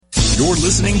You're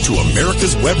listening to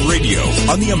America's Web Radio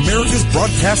on the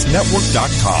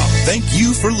AmericasBroadcastNetwork.com. Thank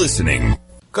you for listening.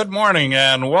 Good morning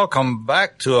and welcome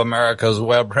back to America's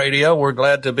Web Radio. We're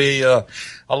glad to be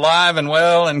alive and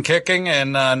well and kicking,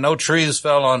 and no trees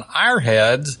fell on our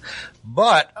heads,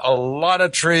 but a lot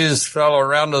of trees fell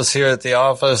around us here at the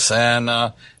office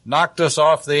and knocked us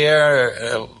off the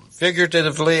air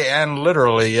figuratively and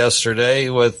literally yesterday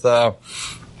with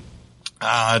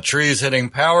trees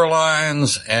hitting power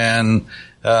lines and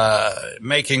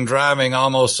making driving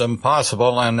almost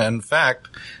impossible. And in fact,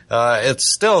 it's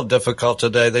still difficult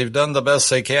today. They've done the best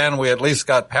they can. We at least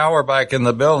got power back in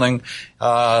the building.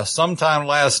 Sometime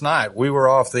last night, we were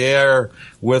off the air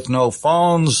with no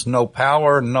phones, no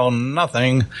power, no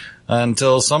nothing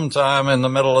until sometime in the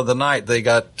middle of the night they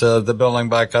got the building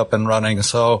back up and running.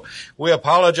 So we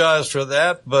apologize for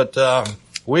that, but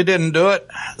we didn't do it.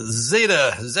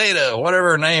 Zeta,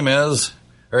 whatever her name is,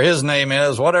 or his name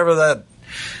is, whatever that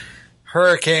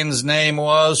hurricane's name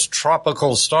was,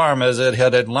 tropical storm as it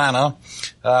hit Atlanta.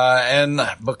 And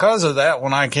because of that,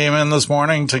 when I came in this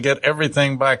morning to get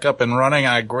everything back up and running,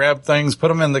 I grabbed things, put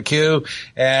them in the queue,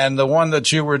 and the one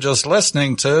that you were just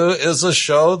listening to is a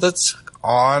show that's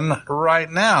on right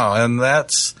now, and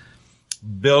that's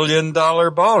Billion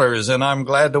Dollar Ballers. And I'm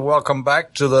glad to welcome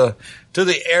back to the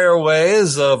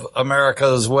airways of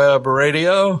America's Web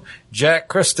Radio, Jack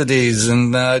Christides.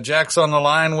 And Jack's on the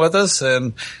line with us.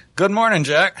 And good morning,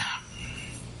 Jack.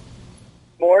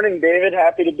 Morning, David.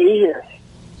 Happy to be here.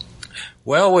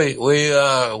 Well,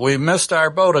 we missed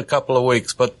our boat a couple of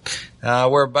weeks, but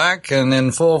we're back and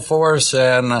in full force,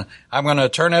 and I'm going to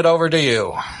turn it over to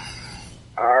you.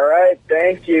 All right,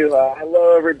 thank you.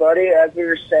 Hello, everybody. As we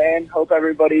were saying, hope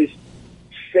everybody's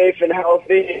safe and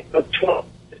healthy.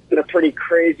 It's been a pretty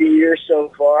crazy year so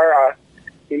far.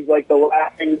 Seems like the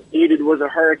last thing needed was a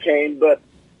hurricane, but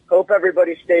hope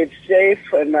everybody stayed safe.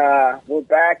 And we're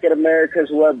back at America's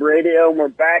Web Radio, and we're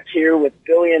back here with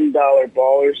Billion Dollar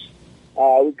Ballers.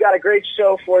 We've got a great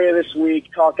show for you this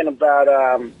week, talking about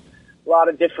a lot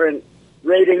of different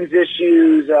ratings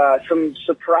issues, some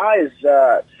surprise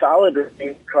solid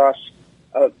ratings across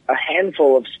a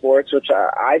handful of sports, which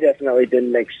I definitely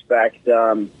didn't expect.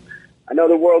 I know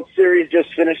the World Series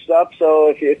just finished up,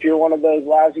 so if you're one of those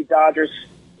lousy Dodgers,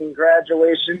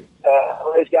 congratulations.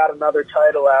 Always got another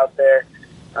title out there.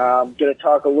 Going to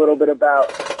talk a little bit about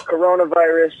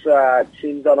coronavirus. It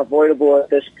seems unavoidable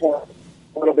at this point.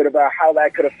 A little bit about how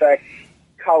that could affect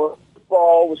college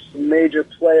football with some major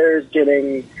players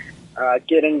getting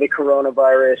the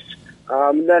coronavirus.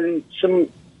 And then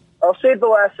I'll save the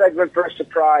last segment for a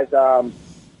surprise,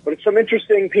 but it's some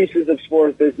interesting pieces of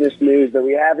sports business news that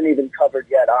we haven't even covered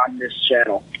yet on this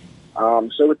channel.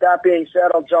 So with that being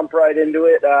said, I'll jump right into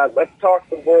it. Let's talk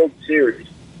the World Series.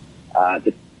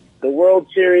 The World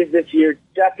Series this year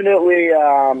definitely,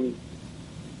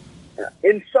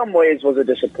 in some ways, was a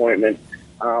disappointment.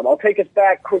 I'll take us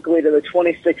back quickly to the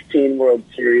 2016 World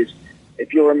Series.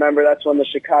 If you'll remember, that's when the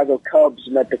Chicago Cubs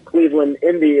met the Cleveland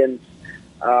Indians.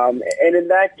 And in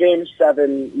that Game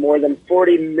 7, more than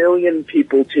 40 million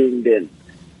people tuned in.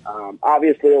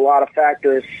 Obviously, a lot of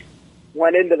factors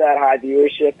went into that high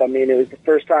viewership. I mean, it was the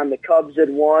first time the Cubs had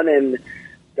won in,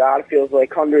 God, it feels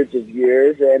like hundreds of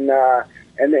years. And the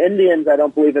Indians, I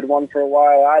don't believe, had won for a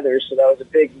while either. So that was a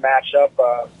big matchup,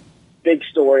 big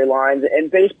storylines.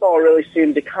 And baseball really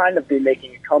seemed to kind of be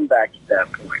making a comeback at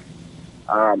that point.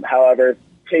 However,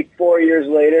 take 4 years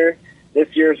later,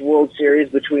 this year's World Series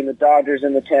between the Dodgers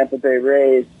and the Tampa Bay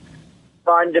Rays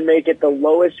find to make it the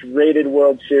lowest rated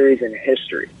World Series in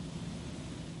history.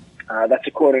 That's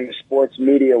according to Sports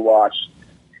Media Watch.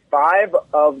 5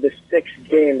 of the 6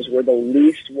 games were the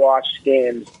least watched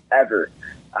games ever,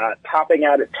 topping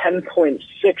out at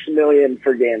 10.6 million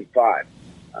for Game 5.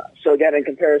 So again, in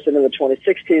comparison to the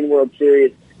 2016 World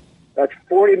Series, that's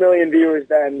 40 million viewers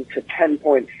then to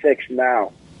 10.6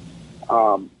 now,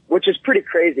 which is pretty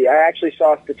crazy. I actually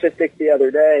saw a statistic the other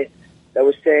day that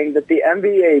was saying that the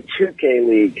NBA 2K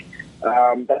League,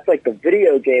 that's like the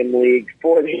video game league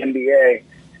for the NBA,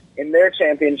 in their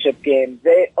championship game,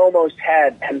 they almost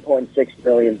had 10.6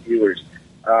 million viewers.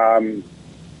 So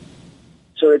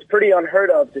it's pretty unheard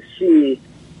of to see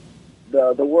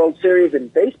the World Series in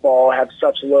baseball have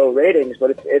such low ratings,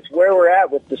 but it's where we're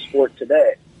at with the sport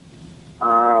today.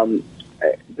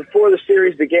 Before the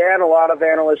series began, a lot of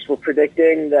analysts were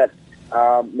predicting that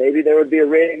maybe there would be a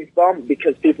ratings bump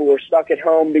because people were stuck at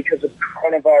home because of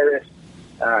coronavirus.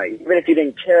 Even if you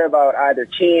didn't care about either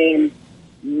team,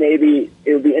 maybe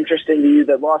it would be interesting to you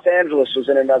that Los Angeles was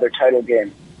in another title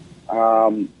game.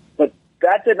 But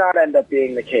that did not end up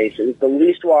being the case. It was the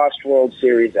least watched World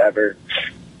Series ever.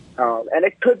 And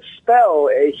it could spell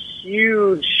a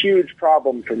huge, huge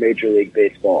problem for Major League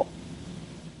Baseball.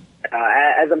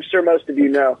 As I'm sure most of you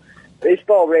know,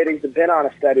 baseball ratings have been on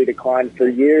a steady decline for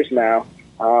years now.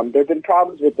 There have been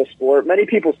problems with the sport. Many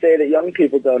people say that young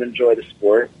people don't enjoy the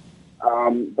sport.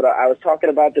 But I was talking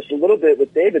about this a little bit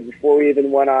with David before we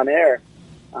even went on air.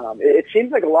 It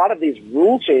seems like a lot of these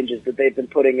rule changes that they've been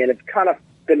putting in have kind of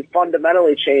been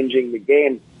fundamentally changing the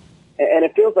game. And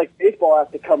it feels like baseball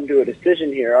has to come to a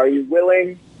decision here. Are you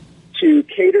willing to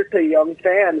cater to young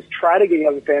fans, try to get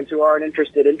young fans who aren't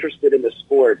interested in the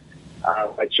sport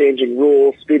by changing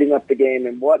rules, speeding up the game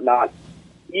and whatnot,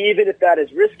 even if that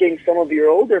is risking some of your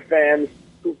older fans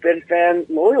who've been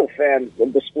loyal fans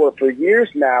of the sport for years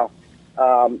now,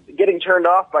 getting turned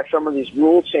off by some of these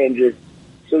rule changes.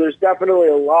 So there's definitely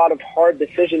a lot of hard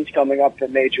decisions coming up for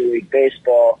Major League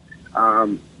Baseball.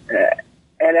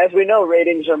 And as we know,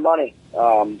 ratings are money.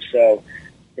 So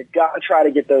they've got to try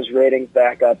to get those ratings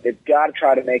back up. They've got to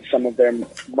try to make some of their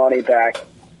money back.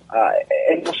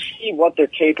 And we'll see what they're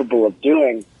capable of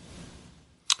doing.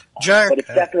 Jack, but it's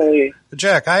definitely...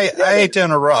 Jack, I hate to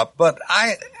interrupt, but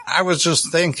I was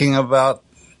just thinking about,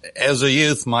 as a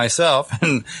youth myself,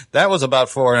 and that was about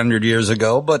 400 years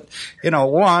ago, but,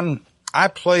 I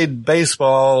played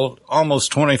baseball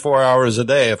almost 24 hours a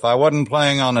day. If I wasn't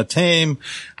playing on a team,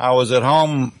 I was at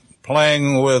home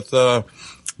playing with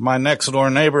my next door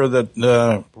neighbor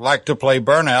that liked to play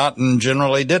burnout and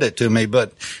generally did it to me.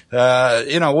 But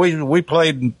we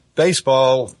played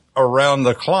baseball around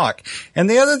the clock. And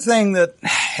the other thing that,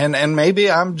 and maybe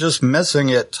I'm just missing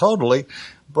it totally,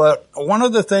 but one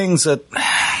of the things that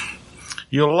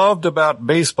you loved about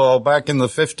baseball back in the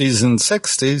 50s and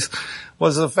 60s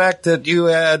was the fact that you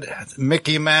had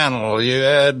Mickey Mantle, you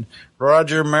had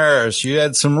Roger Maris, you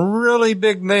had some really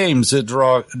big names that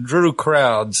drew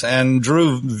crowds and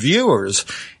drew viewers.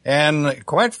 And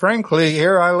quite frankly,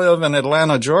 here I live in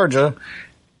Atlanta, Georgia,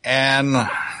 and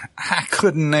I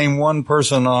couldn't name one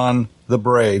person on the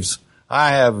Braves. I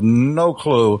have no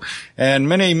clue. And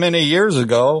many, many years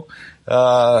ago,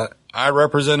 I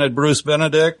represented Bruce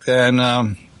Benedict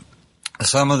and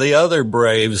some of the other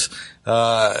Braves,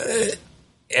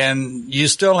 and you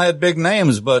still had big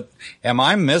names, but am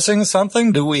I missing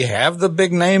something? Do we have the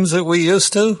big names that we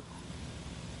used to?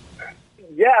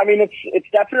 Yeah, I mean, it's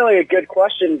definitely a good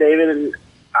question, David, and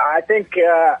I think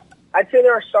I'd say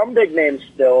there are some big names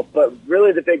still, but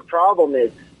really the big problem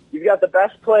is you've got the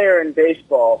best player in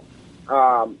baseball,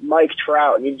 Mike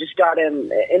Trout, and you just got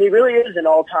him, and he really is an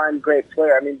all-time great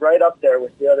player. I mean, right up there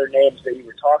with the other names that you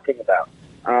were talking about.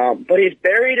 But he's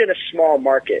buried in a small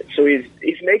market, so he's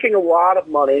making a lot of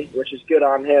money, which is good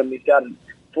on him. He's got a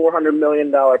 $400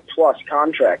 million plus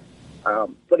contract,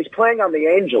 but he's playing on the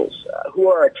Angels,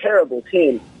 who are a terrible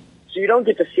team, so you don't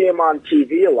get to see him on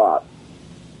TV a lot.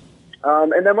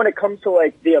 And then when it comes to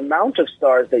like the amount of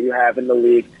stars that you have in the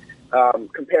league,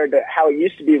 compared to how it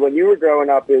used to be when you were growing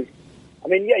up, is, I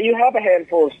mean, yeah, you have a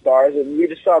handful of stars, and we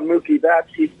just saw Mookie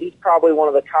Betts. He's probably one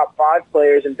of the top 5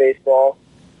 players in baseball.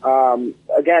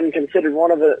 Again, considered one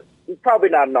of the, probably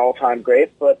not an all-time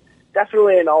great, but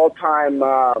definitely an all-time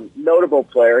notable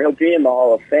player. He'll be in the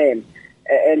Hall of Fame.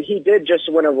 And he did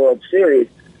just win a World Series.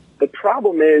 The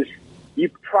problem is you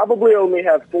probably only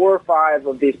have 4 or 5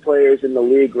 of these players in the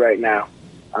league right now.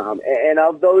 And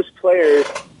of those players,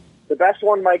 the best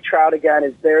one, Mike Trout, again,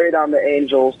 is buried on the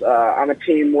Angels, on a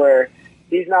team where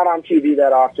he's not on TV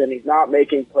that often. He's not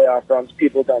making playoff runs.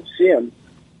 People don't see him.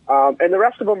 And the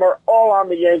rest of them are all on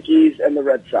the Yankees and the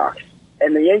Red Sox.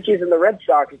 And the Yankees and the Red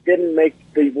Sox didn't make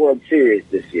the World Series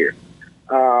this year.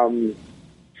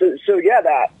 So yeah,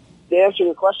 to answer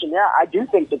your question, yeah, I do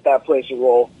think that plays a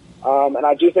role. And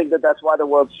I do think that that's why the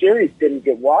World Series didn't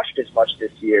get watched as much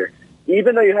this year.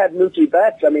 Even though you had Mookie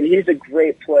Betts, I mean, he's a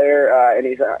great player, and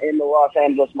he's in the Los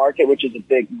Angeles market, which is a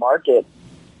big market.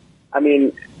 I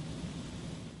mean,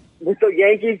 with the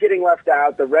Yankees getting left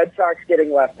out, the Red Sox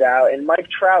getting left out, and Mike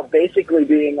Trout basically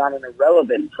being on an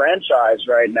irrelevant franchise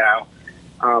right now,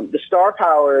 the star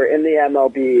power in the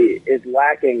MLB is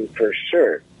lacking for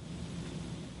sure.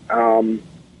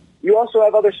 You also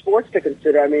have other sports to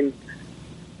consider. I mean,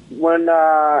 when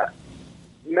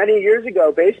many years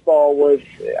ago, baseball was,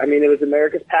 I mean, it was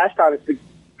America's pastime. It's the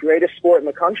greatest sport in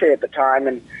the country at the time,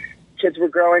 and kids were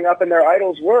growing up and their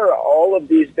idols were all of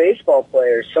these baseball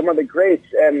players, some of the greats.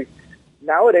 And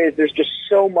nowadays there's just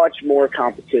so much more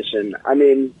competition. I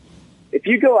mean, if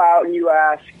you go out and you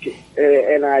ask,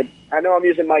 and I know I'm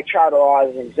using Mike Trout a lot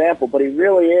as an example, but he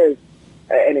really is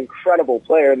an incredible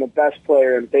player and the best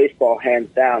player in baseball,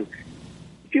 hands down.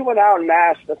 If you went out and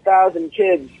asked 1,000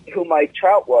 kids who Mike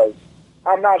Trout was,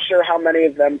 I'm not sure how many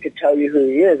of them could tell you who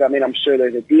he is. I mean, I'm sure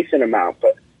there's a decent amount,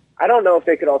 but I don't know if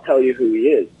they could all tell you who he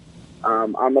is.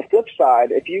 On the flip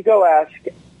side, if you go ask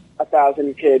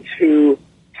 1,000 kids who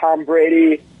Tom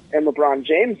Brady and LeBron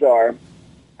James are,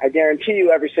 I guarantee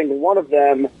you every single one of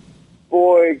them,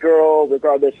 boy, girl,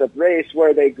 regardless of race,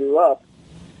 where they grew up,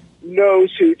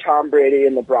 knows who Tom Brady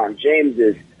and LeBron James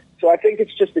is. So I think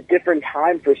it's just a different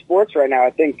time for sports right now. I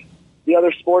think the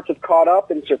other sports have caught up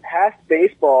and surpassed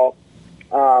baseball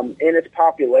in its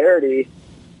popularity.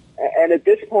 And at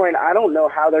this point, I don't know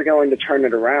how they're going to turn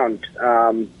it around.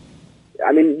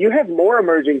 I mean, you have more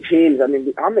emerging teams. I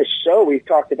mean, on this show, we've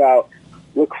talked about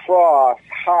lacrosse,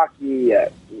 hockey,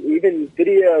 even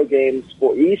video games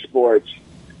for esports.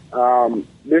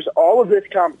 There's all of this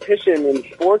competition in the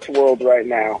sports world right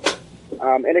now.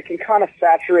 And it can kind of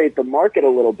saturate the market a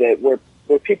little bit where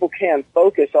people can't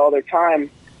focus all their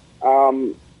time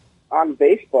on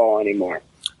baseball anymore.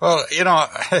 Well, you know,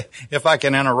 if I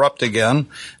can interrupt again,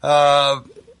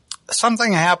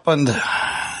 something happened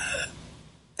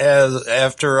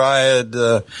after I had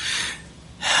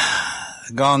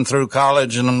gone through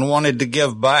college and wanted to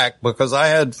give back, because I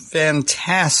had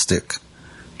fantastic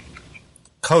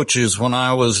coaches when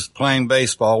I was playing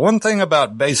baseball. One thing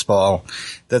about baseball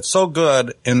that's so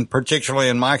good, and particularly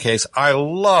in my case, I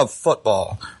love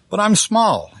football, but I'm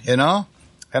small, you know,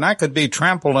 and I could be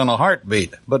trampled in a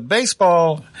heartbeat. But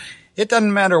baseball, it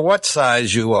doesn't matter what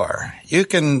size you are. You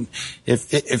can,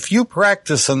 if you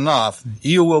practice enough,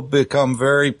 you will become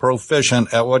very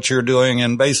proficient at what you're doing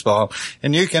in baseball.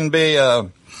 And you can be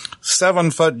a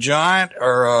 7-foot giant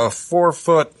or a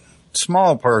 4-foot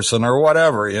small person or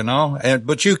whatever, you know,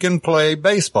 but you can play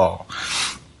baseball.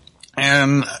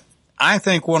 And I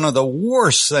think one of the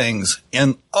worst things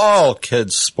in all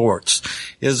kids' sports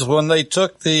is when they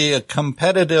took the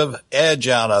competitive edge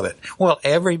out of it. Well,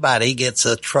 everybody gets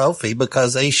a trophy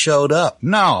because they showed up.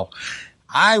 No.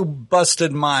 I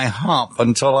busted my hump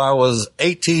until I was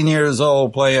 18 years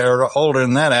old, or older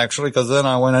than that actually, because then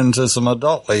I went into some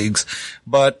adult leagues.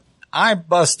 But I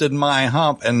busted my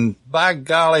hump, and by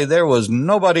golly, there was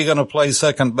nobody going to play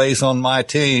second base on my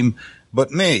team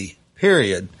but me,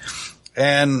 period.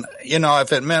 And, you know,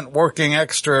 if it meant working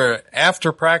extra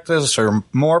after practice or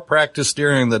more practice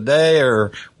during the day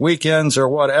or weekends or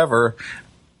whatever,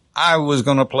 I was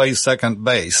going to play second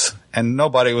base, and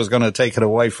nobody was going to take it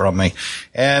away from me.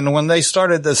 And when they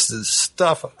started this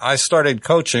stuff, I started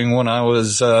coaching when I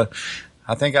was,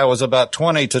 I think I was about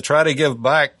 20, to try to give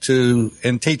back to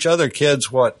and teach other kids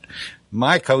what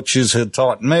my coaches had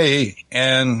taught me.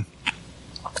 And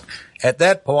at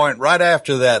that point, right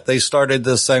after that, they started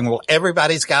this thing, well,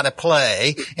 everybody's got to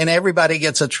play and everybody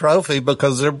gets a trophy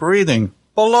because they're breathing.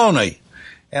 Baloney.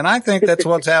 And I think that's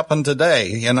what's happened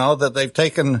today, you know, that they've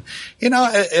taken, you know,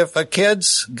 if a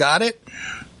kid's got it,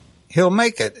 he'll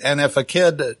make it. And if a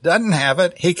kid doesn't have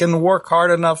it, he can work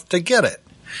hard enough to get it.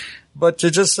 But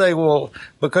to just say, well,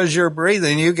 because you're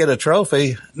breathing, you get a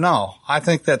trophy. No, I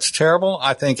think that's terrible.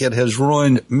 I think it has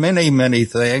ruined many, many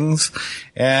things.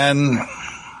 And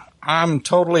I'm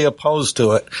totally opposed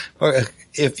to it.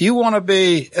 If you want to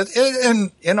be,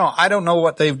 and you know, I don't know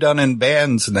what they've done in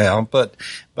bands now, but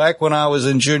back when I was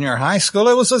in junior high school,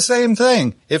 it was the same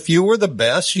thing. If you were the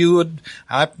best, you would,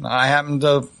 I happened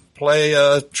to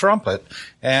play trumpet,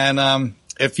 and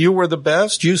if you were the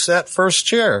best, you sat first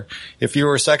chair. If you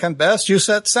were second best, you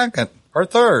sat second or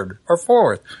third or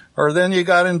fourth, or then you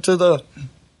got into the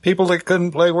people that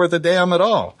couldn't play worth a damn at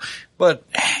all. But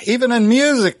even in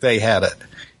music, they had it.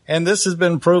 And this has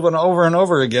been proven over and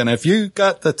over again. If you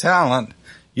got the talent,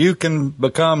 you can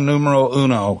become numero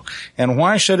uno. And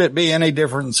why should it be any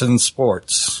difference in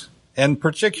sports? And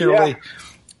particularly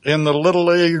in the little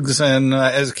leagues, and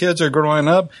as kids are growing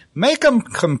up, make them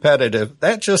competitive.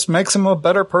 That just makes them a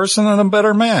better person and a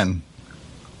better man.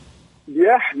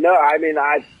 Yeah, no, I mean,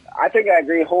 I think I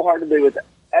agree wholeheartedly with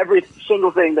every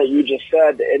single thing that you just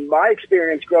said. In my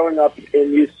experience growing up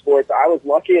in youth sports, I was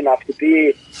lucky enough to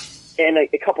be in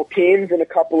a couple teams and a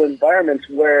couple environments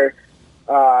where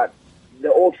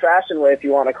the old-fashioned way, if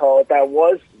you want to call it, that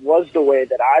was the way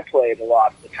that I played a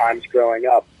lot of the times growing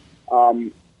up.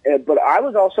 But I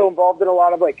was also involved in a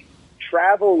lot of like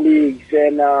travel leagues,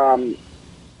 and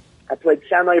I played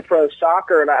semi-pro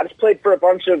soccer, and I just played for a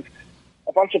bunch of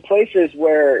places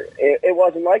where it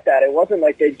wasn't like that. It wasn't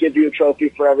like they'd give you a trophy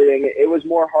for everything. It was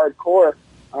more hardcore.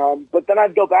 But then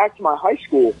I'd go back to my high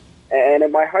school, and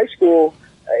in my high school,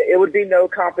 it would be no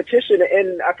competition,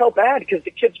 and I felt bad because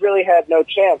the kids really had no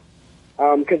chance.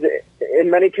 Because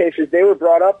in many cases, they were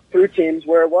brought up through teams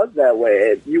where it was that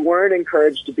way. You weren't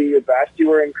encouraged to be your best. You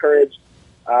were encouraged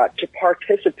to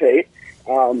participate.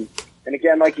 And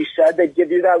again, like you said, they'd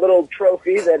give you that little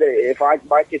trophy that if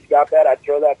my kids got that, I'd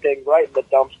throw that thing right in the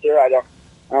dumpster. I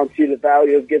don't see the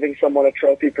value of giving someone a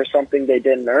trophy for something they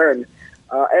didn't earn.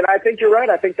 And I think you're right.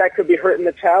 I think that could be hurting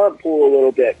the talent pool a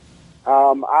little bit.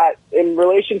 In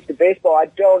relation to baseball, I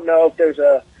don't know if there's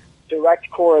a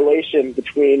direct correlation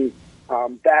between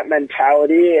that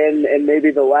mentality and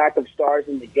maybe the lack of stars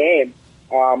in the game.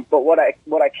 But what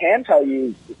I can tell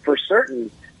you for certain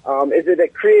is that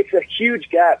it creates a huge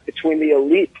gap between the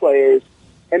elite players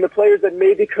and the players that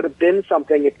maybe could have been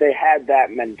something if they had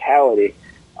that mentality.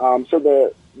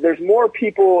 There's more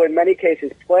people in many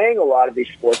cases playing a lot of these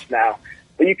sports now,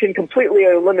 but you can completely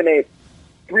eliminate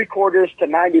 3/4 to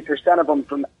 90% of them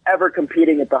from ever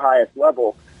competing at the highest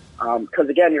level. Because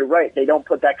again, you're right; they don't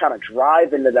put that kind of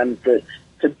drive into them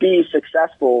to be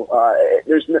successful.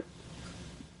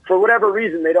 For whatever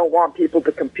reason, they don't want people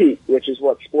to compete, which is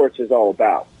what sports is all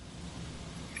about.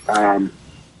 I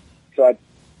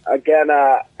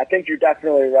think you're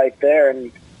definitely right there.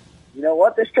 And you know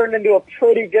what? This turned into a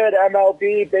pretty good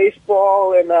MLB,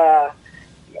 baseball, and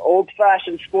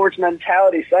old-fashioned sports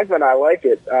mentality segment. I like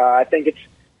it. I think it's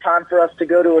time for us to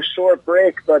go to a short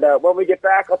break. But when we get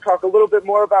back, I'll talk a little bit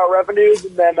more about revenues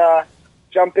and then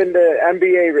jump into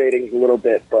NBA ratings a little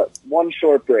bit. But one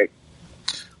short break.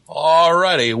 All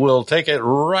righty, we'll take it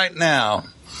right now.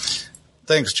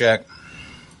 Thanks, Jack.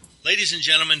 Ladies and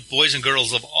gentlemen, boys and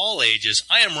girls of all ages,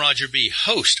 I am Roger B.,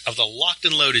 host of the Locked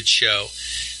and Loaded Show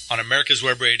on America's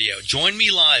Web Radio. Join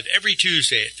me live every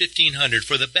Tuesday at 1500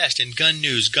 for the best in gun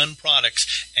news, gun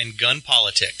products, and gun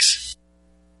politics.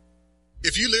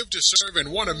 If you live to serve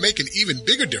and want to make an even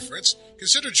bigger difference,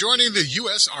 consider joining the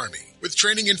U.S. Army. With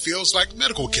training in fields like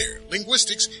medical care,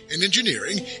 linguistics, and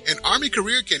engineering, an Army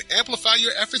career can amplify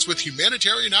your efforts with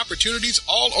humanitarian opportunities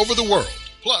all over the world.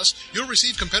 Plus, you'll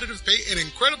receive competitive pay and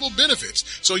incredible benefits,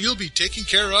 so you'll be taken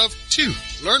care of, too.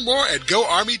 Learn more at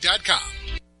GoArmy.com.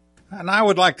 And I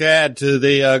would like to add to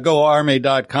the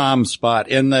GoArmy.com spot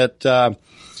in that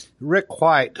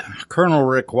Colonel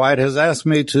Rick White has asked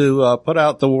me to put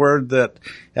out the word that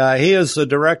he is the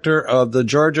director of the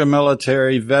Georgia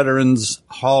Military Veterans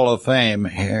Hall of Fame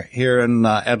here in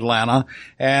Atlanta.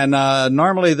 And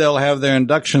normally they'll have their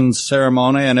induction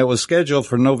ceremony, and it was scheduled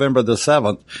for November the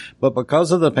 7th. But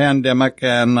because of the pandemic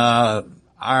and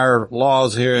our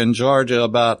laws here in Georgia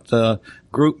about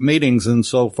group meetings and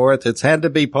so forth, it's had to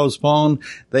be postponed.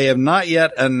 They have not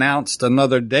yet announced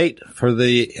another date for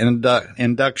the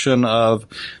induction of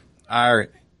our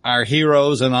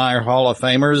heroes and our Hall of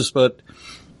Famers, but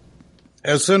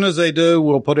as soon as they do,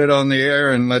 we'll put it on the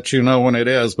air and let you know when it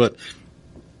is. But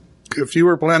if you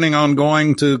were planning on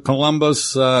going to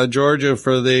Columbus, Georgia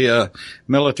for the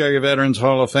Military Veterans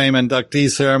Hall of Fame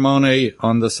inductee ceremony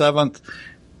on the 7th,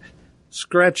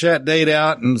 scratch that date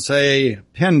out and say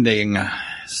pending.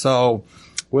 So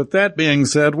with that being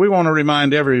said, we want to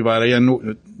remind everybody,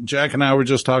 and Jack and I were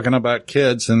just talking about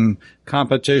kids and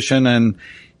competition, and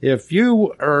if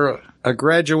you are a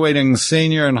graduating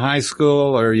senior in high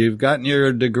school or you've gotten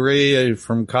your degree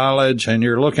from college and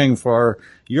you're looking for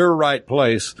your right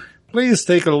place, please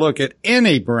take a look at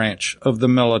any branch of the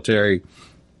military.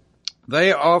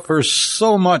 They offer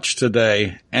so much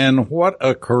today, and what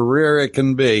a career it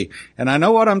can be. And I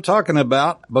know what I'm talking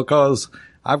about because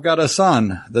I've got a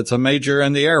son that's a major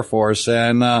in the Air Force,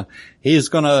 and he's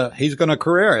gonna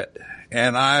career it.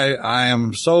 And I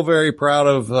am so very proud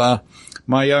of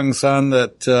my young son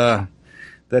that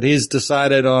he's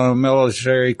decided on a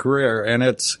military career, and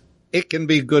it can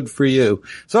be good for you.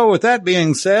 So with that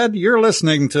being said, you're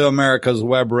listening to America's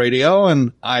Web Radio,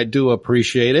 and I do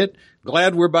appreciate it.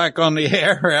 Glad we're back on the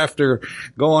air after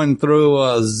going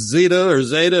through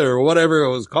Zeta or whatever it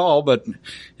was called, but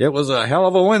it was a hell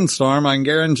of a windstorm, I can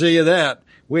guarantee you that.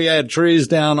 We had trees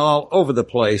down all over the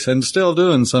place and still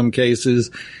do in some cases,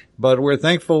 but we're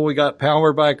thankful we got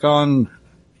power back on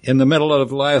in the middle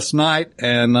of last night,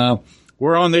 and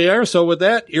we're on the air. So with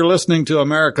that, you're listening to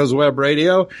America's Web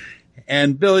Radio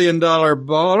and Billion Dollar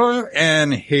Baller,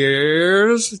 and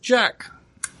here's Jack.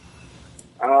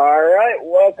 All right,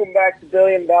 welcome back to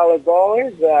Billion Dollar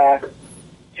Ballers.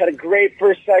 Had a great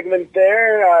first segment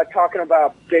there, talking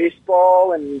about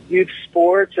baseball and youth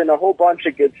sports and a whole bunch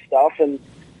of good stuff. And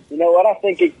you know what? I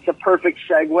think it's a perfect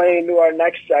segue into our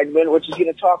next segment, which is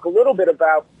going to talk a little bit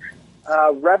about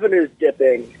revenues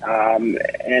dipping.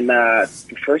 The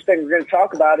first thing we're going to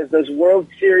talk about is those World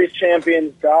Series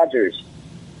champions Dodgers.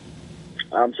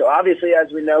 So obviously,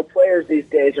 as we know, players these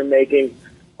days are making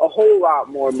a whole lot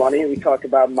more money. We talked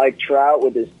about Mike Trout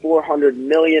with his $400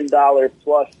 million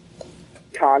plus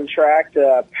contract.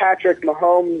 Patrick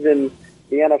Mahomes and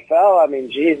the NFL, I mean,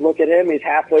 geez, look at him. He's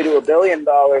halfway to $1 billion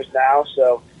now.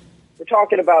 So we're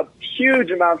talking about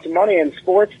huge amounts of money in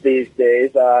sports these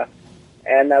days.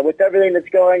 And with everything that's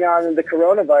going on in the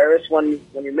coronavirus, when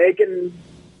you're making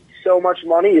so much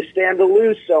money, you stand to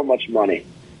lose so much money.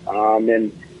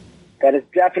 And that is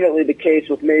definitely the case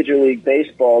with Major League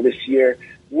Baseball this year.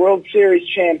 World Series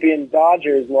champion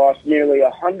Dodgers lost nearly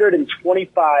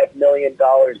 $125 million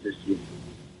this season.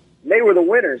 They were the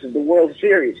winners of the World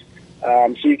Series.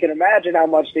 So you can imagine how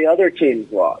much the other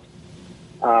teams lost.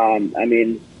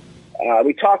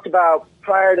 We talked about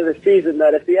prior to the season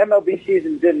that if the MLB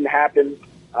season didn't happen,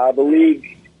 the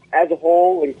league as a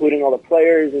whole, including all the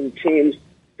players and teams,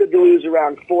 stood to lose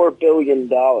around $4 billion.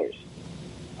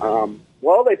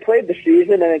 Well, they played the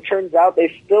season, and it turns out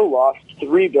they still lost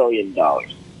 $3 billion,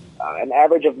 an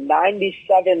average of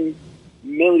 $97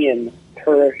 million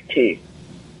per team.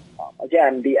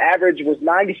 Again, the average was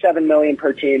 $97 million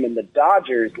per team, and the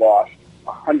Dodgers lost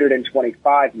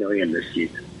 $125 million this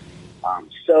season.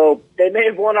 So they may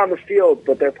have won on the field,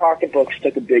 but their pocketbooks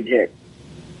took a big hit.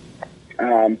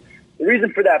 The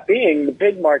reason for that being the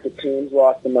big market teams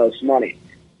lost the most money.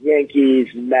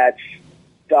 Yankees, Mets,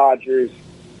 Dodgers.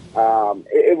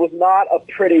 It was not a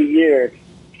pretty year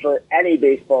for any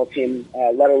baseball team,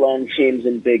 let alone teams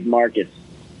in big markets.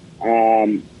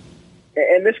 And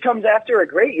this comes after a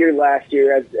great year last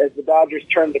year as the Dodgers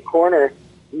turned the corner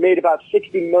and made about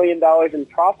 $60 million in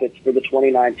profits for the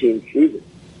 2019 season.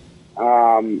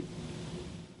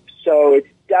 So it's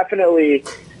definitely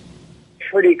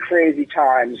pretty crazy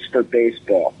times for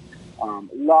baseball.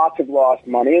 Lots of lost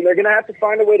money, and they're going to have to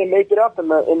find a way to make it up in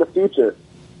the future.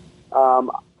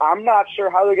 I'm not sure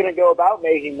how they're going to go about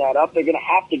making that up. They're going to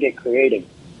have to get creative.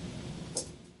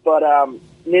 But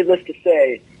needless to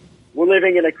say, we're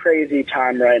living in a crazy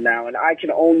time right now, and I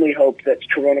can only hope that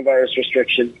coronavirus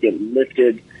restrictions get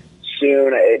lifted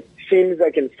soon. It seems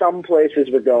like in some places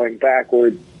we're going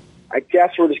backward. I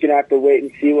guess we're just going to have to wait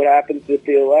and see what happens with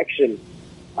the election.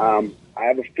 I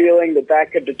have a feeling that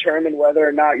could determine whether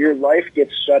or not your life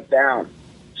gets shut down.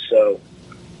 So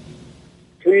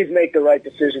please make the right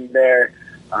decision there.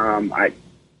 I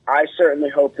certainly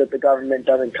hope that the government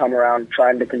doesn't come around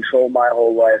trying to control my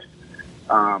whole life.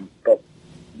 But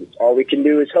all we can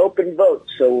do is hope and vote,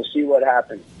 so we'll see what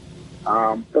happens.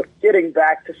 But getting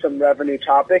back to some revenue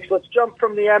topics, let's jump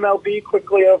from the MLB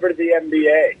quickly over to the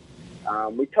NBA.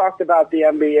 We talked about the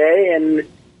NBA, and,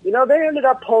 they ended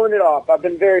up pulling it off. I've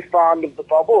been very fond of the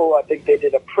bubble. I think they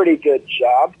did a pretty good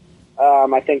job.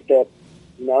 I think that,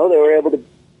 they were able to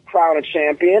crown a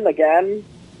champion again.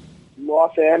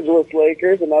 Los Angeles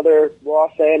Lakers, another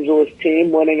Los Angeles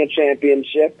team winning a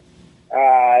championship.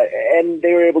 And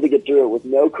they were able to get through it with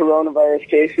no coronavirus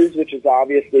cases, which is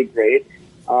obviously great.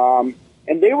 And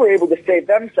they were able to save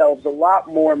themselves a lot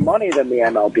more money than the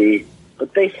MLB,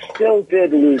 but they still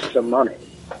did lose some money.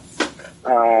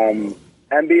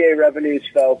 NBA revenues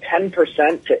fell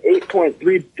 10% to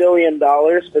 $8.3 billion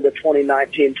for the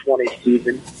 2019-20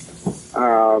 season.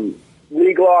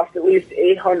 League lost at least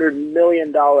 $800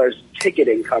 million ticket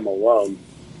income alone.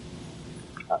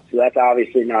 So that's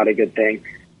obviously not a good thing.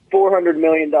 $400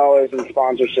 million in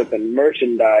sponsorship and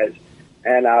merchandise.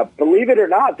 And believe it or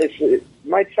not, this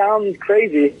might sound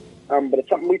crazy, but it's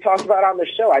something we talked about on the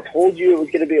show. I told you it was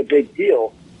going to be a big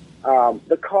deal.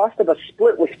 The cost of a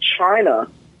split with China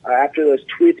after those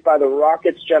tweets by the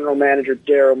Rockets general manager,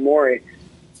 Daryl Morey,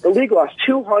 the league lost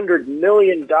 $200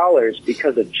 million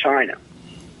because of China,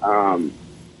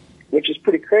 which is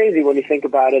pretty crazy when you think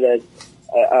about it as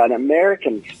an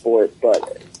American sport,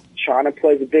 but China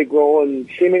plays a big role in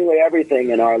seemingly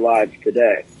everything in our lives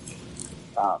today.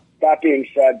 That being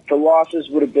said, the losses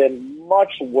would have been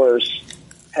much worse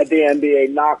had the NBA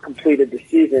not completed the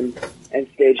season and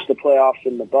staged the playoffs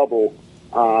in the bubble.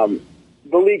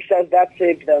 The league says that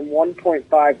saved them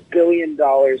 $1.5 billion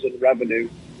in revenue,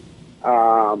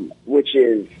 which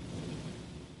is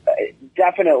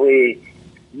definitely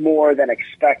more than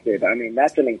expected. I mean,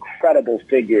 that's an incredible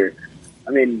figure.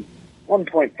 I mean,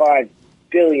 $1.5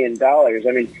 billion. I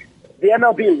mean, the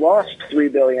MLB lost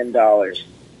 $3 billion,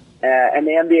 and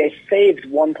the NBA saved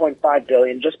 $1.5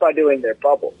 billion just by doing their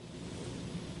bubble.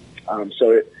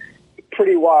 So it's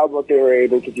pretty wild what they were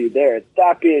able to do there.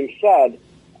 That being said,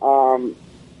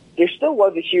 there still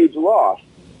was a huge loss.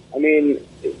 I mean,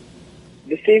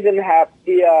 the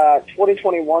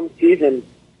 2021 season,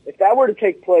 if that were to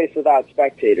take place without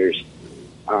spectators,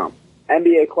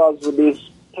 NBA clubs would lose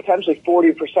potentially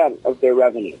 40% of their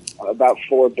revenue, about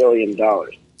 $4 billion.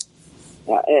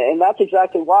 And that's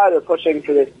exactly why they're pushing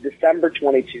for this December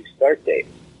 22 start date.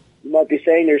 You might be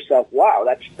saying to yourself, wow,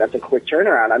 that's a quick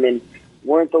turnaround. I mean,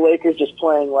 weren't the Lakers just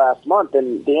playing last month?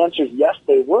 And the answer is yes,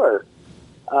 they were.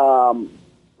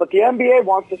 But the NBA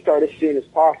wants to start as soon as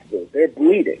possible. They're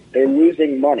bleeding. They're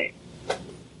losing money.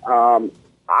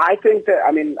 I think that,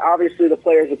 obviously the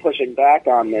players are pushing back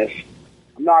on this.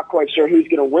 I'm not quite sure who's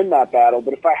going to win that battle,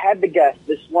 but if I had to guess,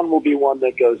 this one will be one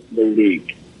that goes to the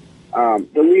league.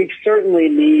 The league certainly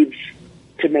needs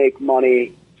to make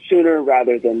money sooner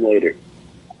rather than later.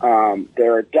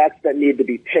 There are debts that need to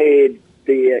be paid.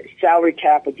 The salary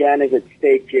cap, again, is at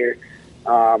stake here.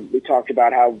 We talked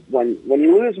about how when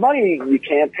you lose money, you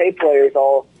can't pay players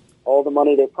all the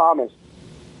money they promised.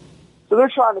 So they're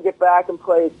trying to get back and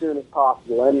play as soon as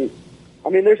possible. And,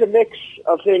 there's a mix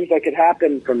of things that could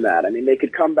happen from that. They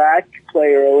could come back,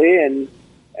 play early, and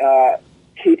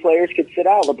key players could sit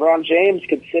out. LeBron James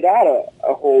could sit out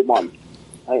a whole month,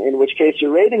 in which case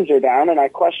your ratings are down, and I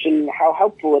question how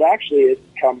helpful it actually is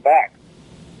to come back.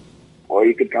 Or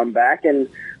you could come back, and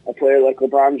a player like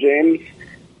LeBron James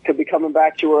could be coming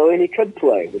back too early, and he could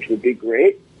play, which would be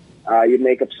great. You'd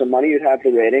make up some money, you'd have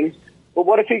the ratings. But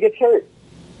what if he gets hurt?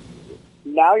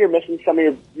 Now you're missing some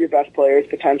of your best players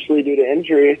potentially due to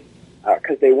injury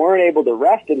because they weren't able to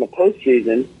rest in the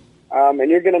postseason,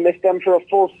 and you're going to miss them for a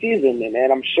full season, and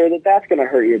I'm sure that's going to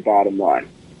hurt your bottom line.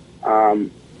 When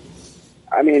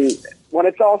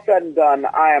it's all said and done,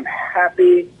 I am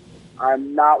happy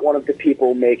I'm not one of the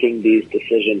people making these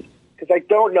decisions because I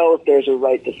don't know if there's a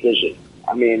right decision.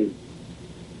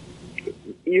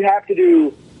 You have to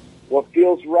do what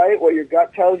feels right, what your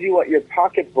gut tells you, what your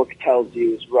pocketbook tells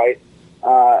you is right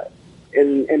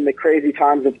in the crazy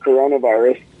times of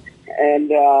coronavirus. And,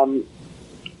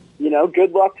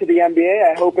 good luck to the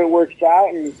NBA. I hope it works out,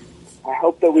 and I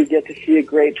hope that we get to see a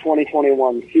great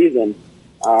 2021 season.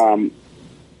 But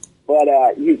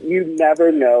you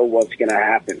never know what's going to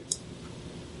happen,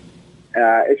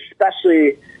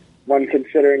 especially when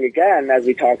considering, again, as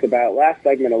we talked about last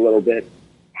segment a little bit,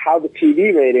 how the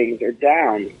TV ratings are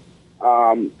down.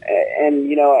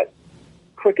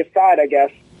 Quick aside, I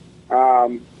guess,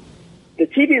 the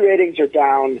TV ratings are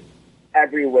down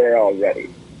everywhere already.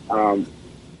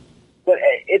 But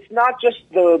it's not just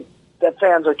that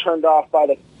fans are turned off by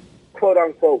the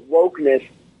quote-unquote wokeness,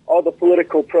 all the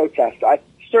political protests. I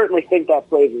certainly think that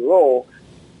plays a role.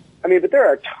 But there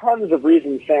are tons of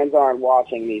reasons fans aren't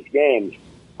watching these games.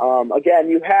 Again,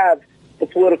 you have the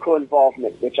political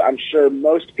involvement, which I'm sure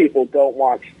most people don't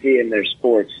want to see in their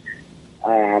sports.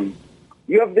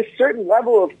 You have this certain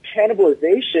level of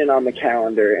cannibalization on the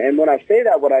calendar. And when I say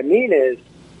that, what I mean is,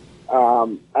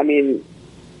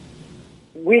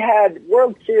 we had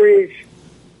World Series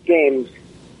games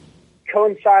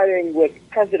coinciding with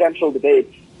presidential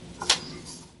debates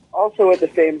also at the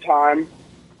same time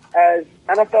as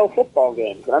NFL football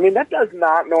games. That does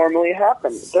not normally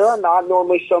happen. There are not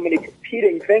normally so many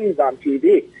competing things on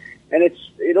TV. And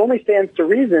it only stands to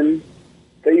reason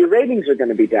that your ratings are going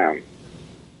to be down.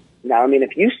 Now,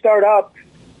 if you start up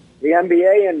the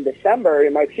NBA in December,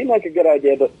 it might seem like a good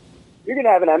idea, but you're going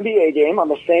to have an NBA game on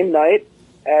the same night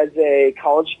as a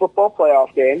college football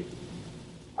playoff game,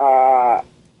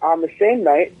 on the same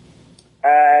night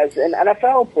as an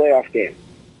NFL playoff game,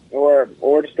 or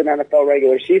just an NFL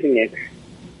regular season game.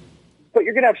 But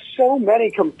you're going to have so many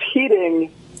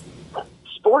competing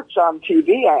sports on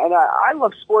TV, and I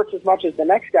love sports as much as the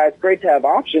next guy. It's great to have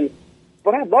options,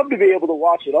 but I'd love to be able to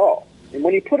watch it all. And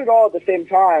when you put it all at the same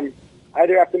time, I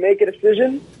either have to make a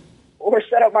decision or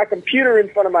set up my computer in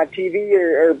front of my TV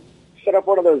or set up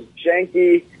one of those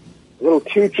janky little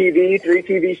 2 TV, 3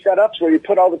 TV setups where you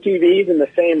put all the TVs in the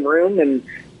same room and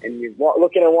you're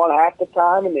looking at one half the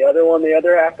time and the other one the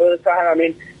other half of the time.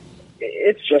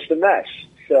 It's just a mess.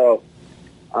 So,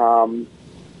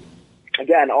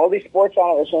 again, all these sports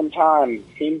on at the same time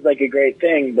seems like a great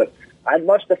thing, but I'd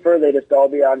much prefer they just all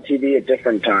be on TV at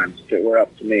different times if it were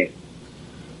up to me.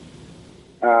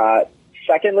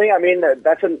 Secondly,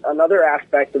 that's another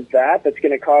aspect of that's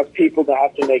going to cause people to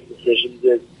have to make decisions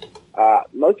is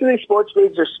most of these sports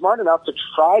leagues are smart enough to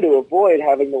try to avoid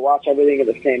having to watch everything at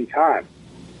the same time.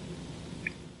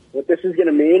 What this is going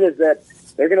to mean is that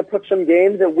they're going to put some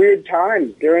games at weird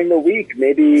times during the week,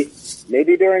 maybe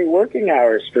during working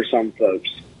hours for some folks.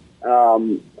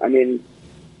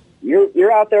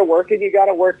 You're out there working, you got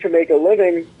to work to make a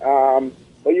living,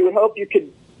 but you would hope you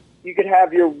could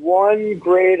have your one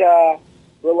great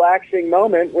relaxing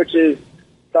moment, which is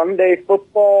Sunday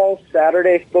football,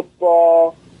 Saturday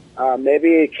football,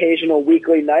 maybe occasional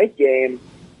weekly night game.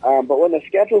 But when the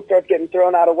schedule starts getting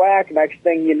thrown out of whack, next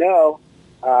thing you know,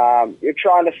 you're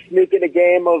trying to sneak in a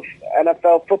game of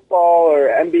NFL football or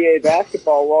NBA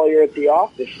basketball while you're at the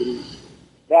office. And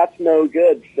that's no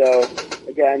good. So,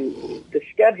 again, the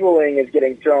scheduling is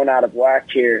getting thrown out of whack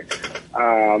here.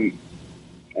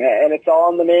 And it's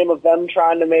all in the name of them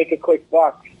trying to make a quick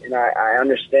buck. And I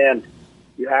understand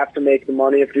you have to make the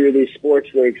money through these sports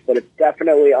leagues, but it's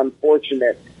definitely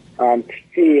unfortunate to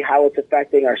see how it's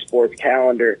affecting our sports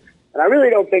calendar. And I really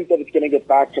don't think that it's going to get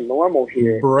back to normal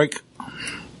here Break.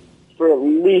 for at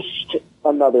least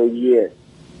another year.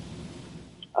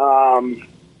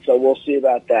 So we'll see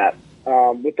about that.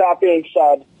 With that being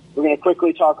said, we're going to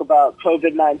quickly talk about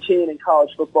COVID-19 and college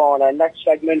football in our next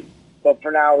segment. But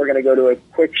for now, we're going to go to a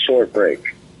quick short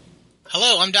break.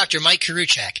 Hello, I'm Dr. Mike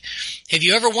Karuchak. Have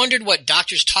you ever wondered what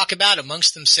doctors talk about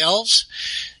amongst themselves?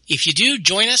 If you do,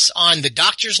 join us on the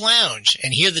Doctor's Lounge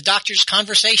and hear the doctors'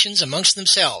 conversations amongst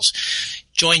themselves.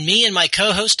 Join me and my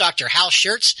co-host, Dr. Hal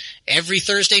Schertz, every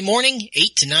Thursday morning,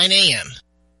 8 to 9 a.m.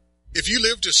 If you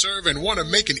live to serve and want to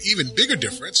make an even bigger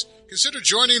difference, consider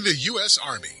joining the U.S.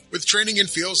 Army. With training in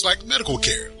fields like medical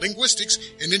care, linguistics,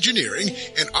 and engineering,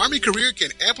 an Army career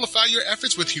can amplify your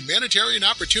efforts with humanitarian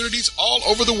opportunities all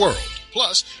over the world.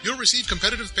 Plus, you'll receive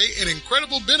competitive pay and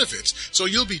incredible benefits, so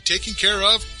you'll be taken care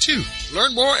of, too.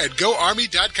 Learn more at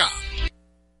GoArmy.com.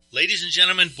 Ladies and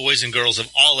gentlemen, boys and girls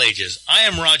of all ages, I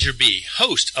am Roger B.,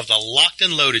 host of the Locked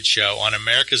and Loaded Show on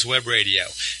America's Web Radio.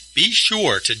 Be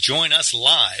sure to join us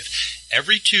live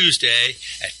every Tuesday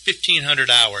at 1500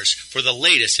 hours for the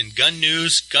latest in gun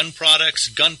news, gun products,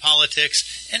 gun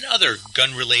politics, and other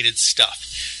gun-related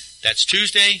stuff. That's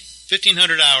Tuesday,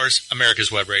 1500 hours,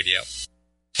 America's Web Radio.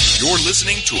 You're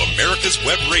listening to America's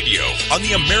Web Radio on the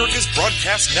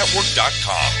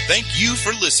AmericasBroadcastNetwork.com. Thank you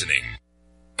for listening.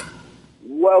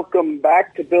 Welcome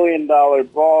back to Billion Dollar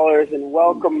Ballers, and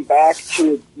welcome back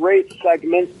to a great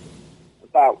segment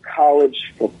about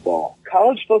college football.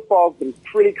 College football has been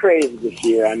pretty crazy this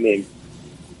year. I mean,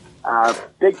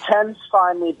 Big Ten's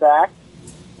finally back.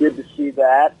 Good to see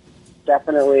that.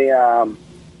 Definitely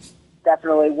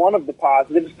one of the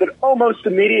positives, but almost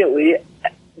immediately,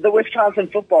 the Wisconsin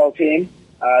football team,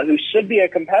 who should be a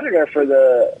competitor for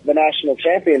the national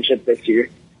championship this year,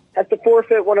 has to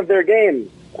forfeit one of their games.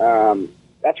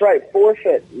 That's right,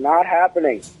 forfeit, not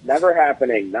happening, never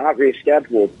happening, not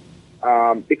rescheduled,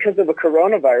 because of a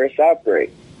coronavirus outbreak.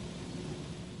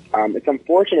 It's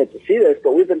unfortunate to see this,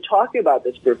 but we've been talking about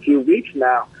this for a few weeks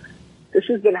now. This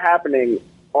has been happening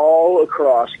all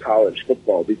across college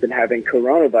football. We've been having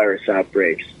coronavirus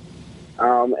outbreaks.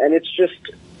 And it's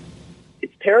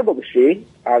terrible to see,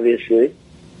 obviously.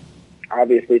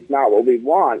 Obviously, it's not what we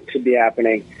want to be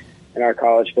happening in our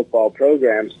college football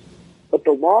programs. But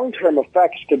the long-term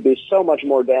effects could be so much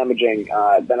more damaging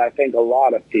than I think a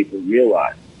lot of people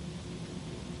realize.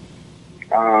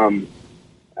 I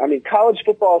mean, college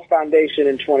football's foundation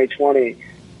in 2020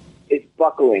 is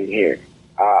buckling here.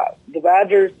 The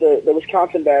Badgers, the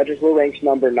Wisconsin Badgers, were ranked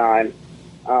number 9,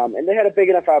 and they had a big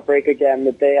enough outbreak again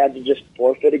that they had to just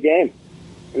forfeit a game.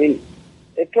 I mean,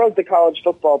 it throws the college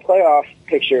football playoff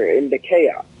picture into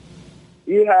chaos.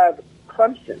 You have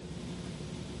Clemson,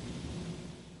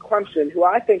 who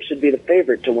I think should be the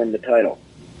favorite to win the title.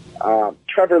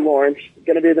 Trevor Lawrence,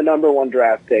 going to be the number 1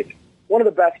 draft pick. One of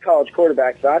the best college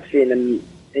quarterbacks I've seen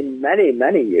in many,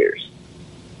 many years.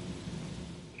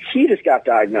 He just got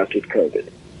diagnosed with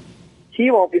COVID. He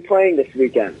won't be playing this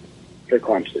weekend for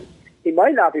Clemson. He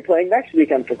might not be playing next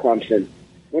weekend for Clemson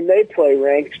when they play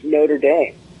ranked Notre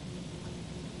Dame.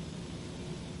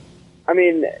 I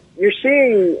mean, you're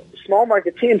seeing small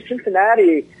market teams,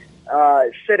 Cincinnati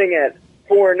sitting at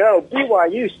 4-0,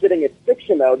 BYU sitting at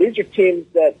 6-0. These are teams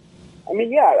that, I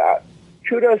mean,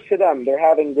 kudos to them. They're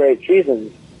having great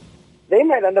seasons. They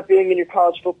might end up being in your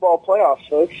college football playoffs,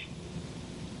 folks.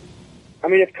 I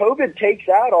mean, if COVID takes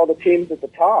out all the teams at the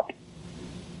top,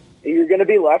 you're going to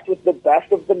be left with the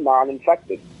best of the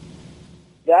non-infected.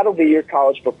 That'll be your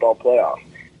college football playoff.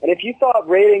 And if you thought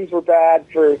ratings were bad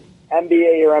for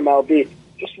NBA or MLB,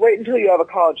 just wait until you have a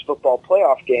college football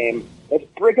playoff game. It's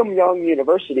Brigham Young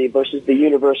University versus the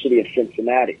University of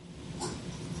Cincinnati.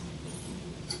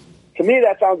 To me,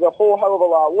 that sounds a whole hell of a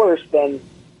lot worse than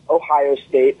Ohio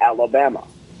State, Alabama,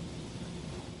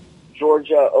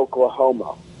 Georgia,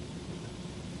 Oklahoma.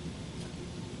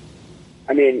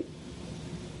 I mean,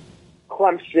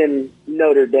 Clemson,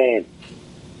 Notre Dame.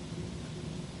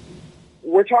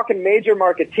 We're talking major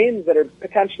market teams that are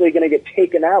potentially going to get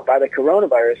taken out by the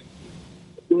coronavirus,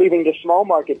 leaving the small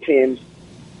market teams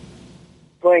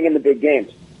playing in the big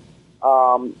games.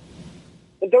 And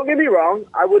don't get me wrong,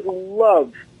 I would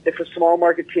love if a small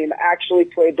market team actually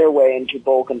played their way into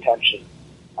bowl contention,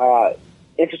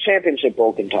 into championship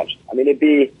bowl contention. I mean, it'd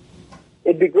be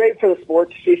great for the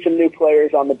sport to see some new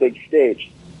players on the big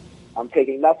stage. I'm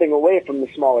taking nothing away from the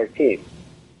smaller teams.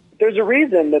 There's a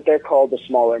reason that they're called a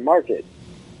smaller market.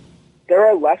 There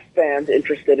are less fans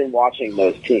interested in watching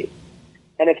those teams.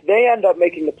 And if they end up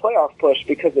making the playoff push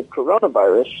because of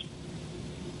coronavirus,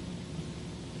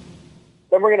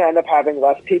 then we're going to end up having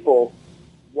less people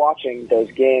watching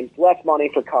those games, less money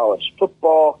for college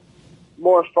football,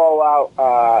 more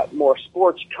fallout, more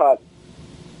sports cuts,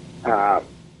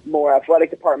 more athletic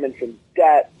departments in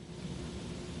debt.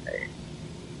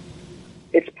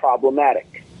 It's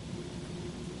problematic.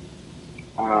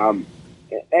 And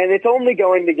it's only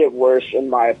going to get worse, in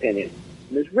my opinion.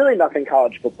 There's really nothing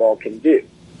college football can do.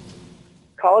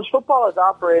 College football is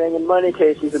operating in many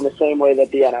cases in the same way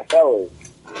that the NFL is.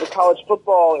 But college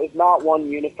football is not one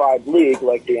unified league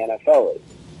like the NFL is.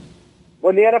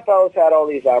 When the NFL has had all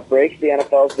these outbreaks, the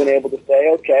NFL has been able to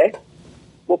say, okay,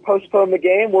 we'll postpone the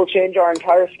game, we'll change our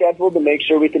entire schedule to make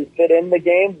sure we can fit in the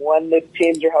game when the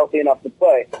teams are healthy enough to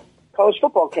play. College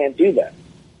football can't do that.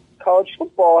 College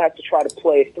football has to try to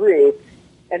play through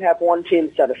and have one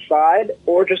team set aside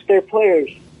or just their players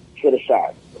set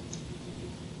aside.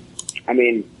 I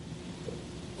mean,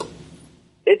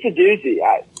 it's a doozy.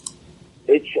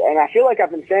 And I feel like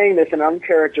I've been saying this an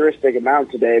uncharacteristic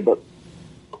amount today, but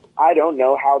I don't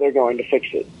know how they're going to fix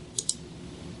it.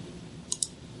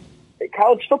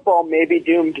 College football may be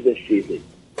doomed this season.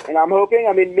 And I'm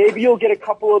hoping, maybe you'll get a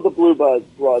couple of the blue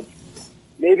bloods.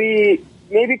 Maybe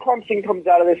Clemson comes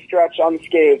out of this stretch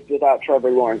unscathed without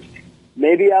Trevor Lawrence.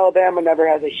 Maybe Alabama never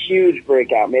has a huge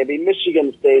breakout. Maybe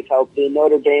Michigan stays healthy.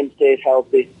 Notre Dame stays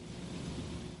healthy.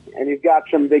 And you've got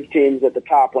some big teams at the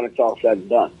top when it's all said and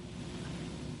done.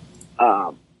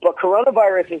 But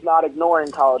coronavirus is not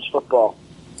ignoring college football.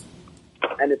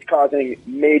 And it's causing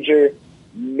major,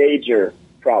 major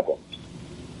problems.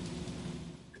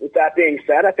 With that being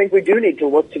said, I think we do need to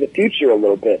look to the future a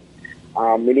little bit.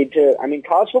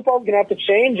 College football is going to have to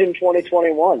change in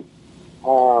 2021.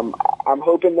 I'm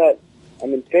hoping that,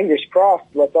 fingers crossed,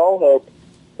 let's all hope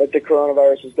that the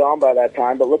coronavirus is gone by that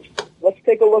time. But let's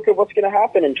take a look at what's going to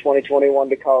happen in 2021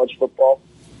 to college football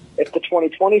if the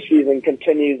 2020 season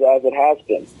continues as it has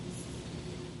been.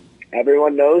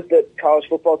 Everyone knows that college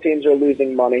football teams are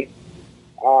losing money.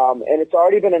 And it's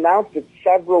already been announced that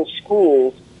several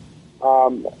schools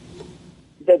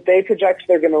that they project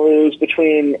they're going to lose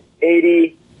between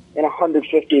 $80 and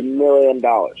 $150 million.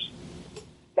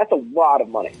 That's a lot of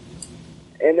money.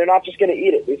 And they're not just going to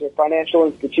eat it. These are financial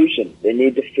institutions. They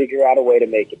need to figure out a way to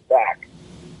make it back.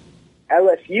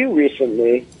 LSU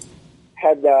recently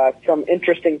had some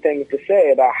interesting things to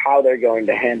say about how they're going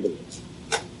to handle it.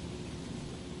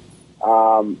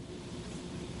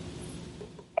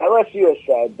 LSU has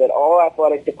said that all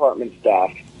athletic department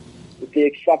staff, with the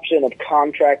exception of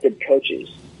contracted coaches,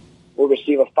 will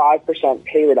receive a 5%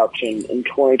 pay reduction in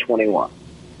 2021.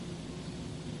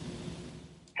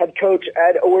 Head coach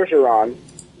Ed Orgeron,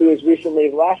 who has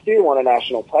recently, last year, won a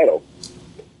national title,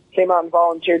 came out and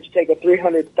volunteered to take a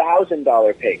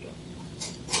 $300,000 pay cut.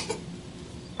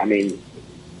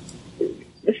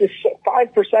 This is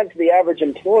 5% to the average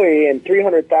employee and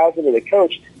 $300,000 to the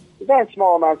coach. These aren't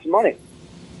small amounts of money.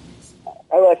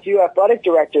 LSU athletic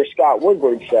director Scott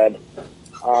Woodward said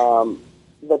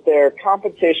that their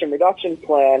compensation reduction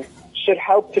plan should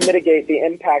help to mitigate the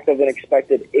impact of an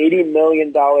expected $80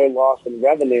 million loss in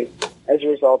revenue as a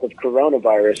result of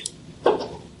coronavirus,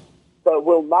 but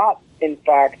will not, in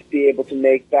fact, be able to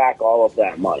make back all of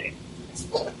that money.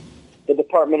 The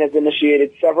department has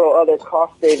initiated several other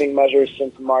cost-saving measures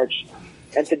since March,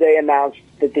 and today announced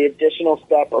that the additional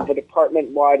step of a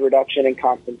department-wide reduction in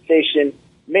compensation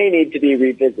may need to be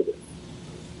revisited.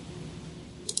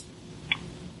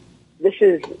 This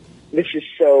is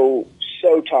so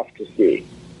tough to see.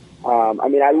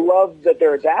 I love that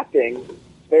they're adapting.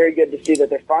 It's very good to see that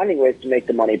they're finding ways to make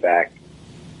the money back.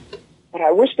 But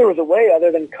I wish there was a way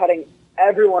other than cutting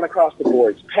everyone across the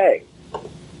board's pay.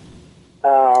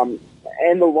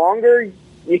 And the longer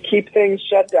you keep things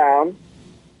shut down,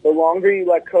 the longer you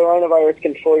let coronavirus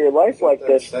control your life like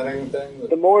this,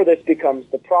 the more this becomes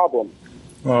the problem.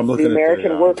 Well, I'm looking the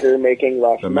American at worker making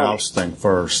less money. The mouse thing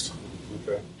first.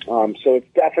 Okay. So it's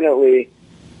definitely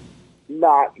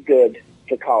not good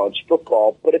for college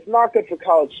football, but it's not good for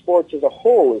college sports as a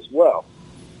whole as well.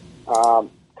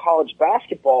 College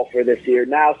basketball for this year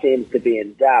now seems to be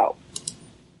in doubt.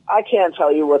 I can't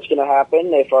tell you what's going to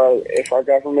happen if our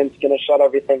government's going to shut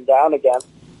everything down again.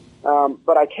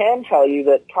 But I can tell you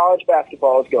that college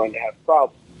basketball is going to have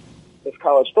problems. If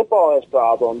college football has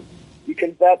problems, you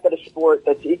can bet that a sport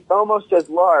that's almost as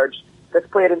large, that's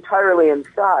played entirely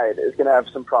inside, is going to have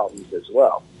some problems as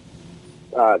well.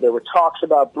 There were talks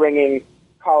about bringing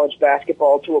college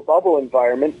basketball to a bubble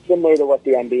environment, similar to what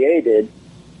the NBA did.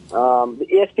 The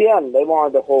ESPN, they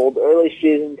wanted to hold early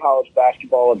season college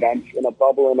basketball events in a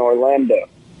bubble in Orlando.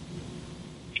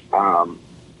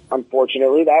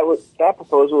 Unfortunately, that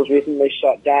proposal was recently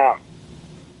shut down.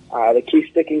 The key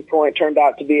sticking point turned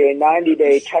out to be a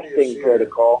 90-day testing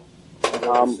protocol,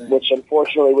 which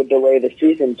unfortunately would delay the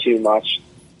season too much,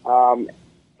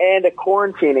 and a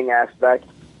quarantining aspect,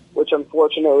 which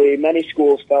unfortunately many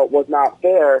schools felt was not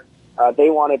fair. They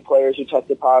wanted players who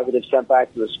tested positive sent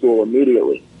back to the school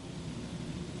immediately.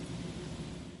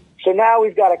 So now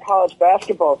we've got a college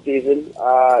basketball season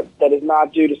that is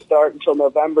not due to start until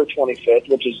November 25th,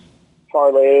 which is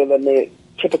far later than the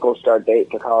typical start date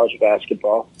for college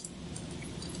basketball.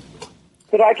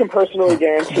 But I can personally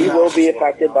guarantee will be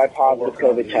affected by positive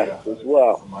COVID tests as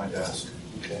well.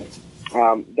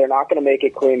 They're not going to make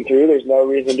it clean through. There's no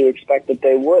reason to expect that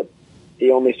they would.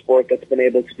 The only sport that's been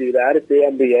able to do that is the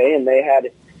NBA, and they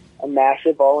had a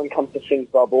massive all-encompassing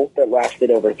bubble that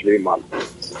lasted over 3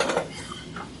 months.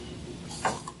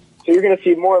 So you're going to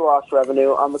see more lost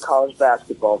revenue on the college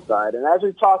basketball side. And as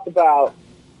we've talked about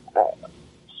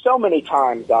so many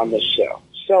times on this show,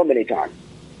 so many times,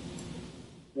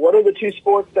 what are the two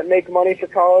sports that make money for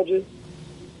colleges?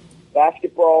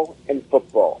 Basketball and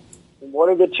football. And what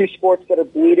are the two sports that are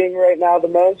bleeding right now the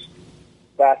most?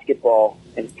 Basketball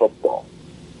and football.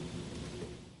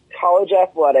 College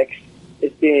athletics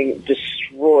is being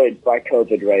destroyed by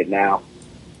COVID right now.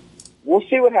 We'll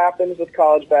see what happens with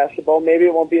college basketball. Maybe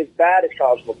it won't be as bad as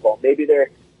college football. Maybe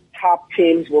their top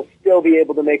teams will still be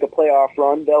able to make a playoff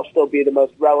run. They'll still be the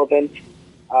most relevant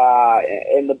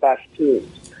and the best teams.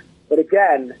 But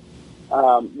again,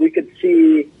 we could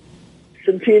see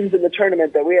some teams in the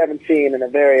tournament that we haven't seen in a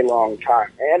very long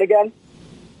time. And again,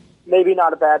 maybe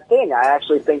not a bad thing. I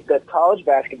actually think that college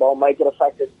basketball might get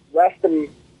affected less than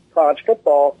college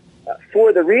football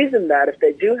for the reason that if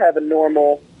they do have a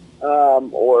normal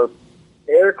or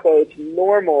air quotes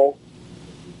normal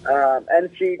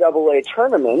NCAA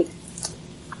tournament,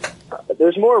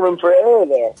 there's more room for error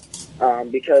there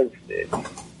because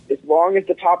as long as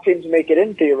the top teams make it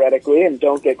in theoretically and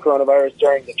don't get coronavirus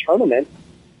during the tournament,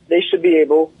 they should be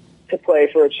able to play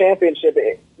for a championship.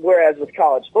 Whereas with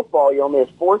college football, you only have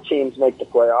 4 teams make the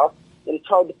playoffs, and it's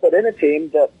hard to put in a team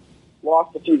that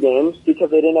lost a few games because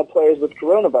they didn't have players with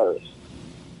coronavirus.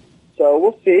 So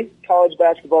we'll see. College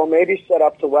basketball may be set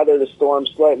up to weather the storm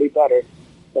slightly better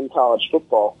than college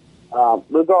football.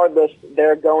 Regardless,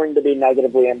 they're going to be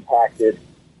negatively impacted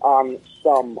on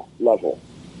some level.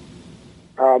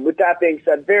 With that being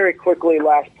said, very quickly,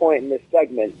 last point in this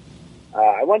segment.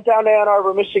 I went down to Ann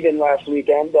Arbor, Michigan last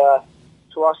weekend to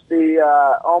watch the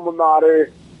alma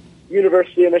mater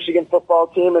University of Michigan football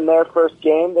team in their first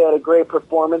game. They had a great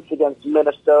performance against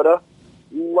Minnesota.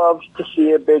 Loved to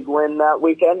see a big win that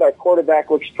weekend. Our quarterback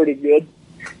looks pretty good.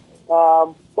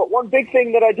 But one big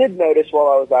thing that I did notice while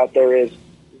I was out there is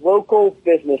local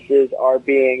businesses are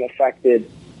being affected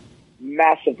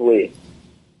massively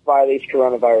by these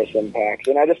coronavirus impacts.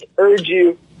 And I just urge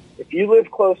you, if you live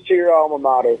close to your alma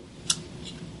mater,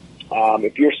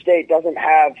 if your state doesn't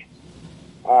have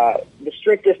the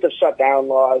strictest of shutdown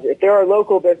laws, if there are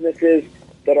local businesses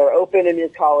that are open in your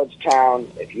college town,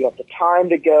 if you have the time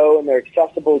to go and they're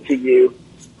accessible to you,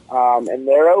 and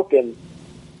they're open,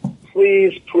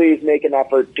 please make an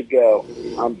effort to go.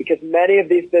 Because many of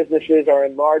these businesses are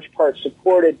in large part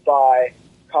supported by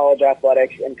college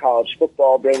athletics and college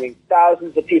football, bringing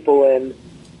thousands of people in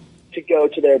to go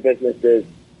to their businesses.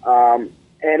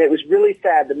 And it was really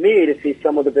sad to me to see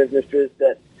some of the businesses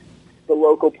that the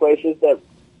local places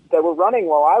that were running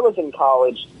while I was in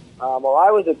college, while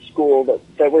I was at school,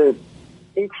 that were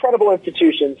incredible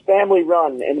institutions, family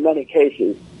run in many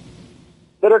cases,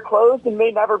 that are closed and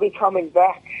may never be coming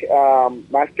back.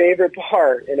 My favorite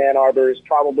bar in Ann Arbor is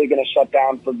probably going to shut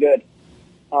down for good.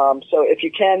 So if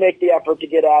you can make the effort to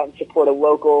get out and support a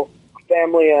local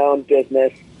family-owned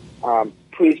business,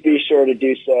 please be sure to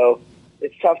do so.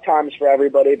 It's tough times for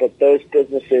everybody, but those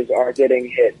businesses are getting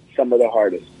hit some of the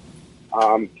hardest.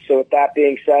 So with that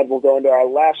being said, we'll go into our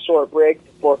last short break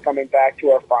before coming back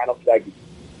to our final segment.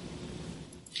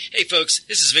 Hey folks,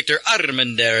 this is Victor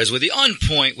Armendariz with the On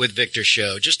Point with Victor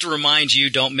show. Just to remind you,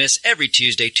 don't miss every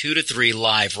Tuesday 2 to 3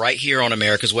 live right here on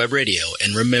America's Web Radio.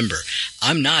 And remember,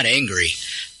 I'm not angry,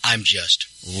 I'm just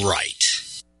right.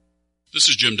 This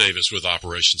is Jim Davis with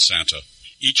Operation Santa.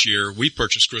 Each year, we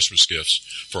purchase Christmas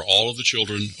gifts for all of the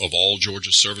children of all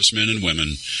Georgia servicemen and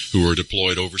women who are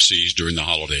deployed overseas during the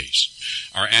holidays.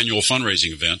 Our annual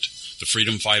fundraising event, the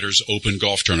Freedom Fighters Open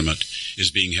Golf Tournament,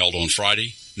 is being held on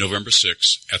Friday, November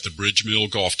 6th at the Bridge Mill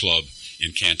Golf Club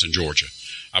in Canton, Georgia.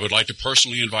 I would like to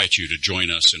personally invite you to join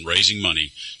us in raising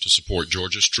money to support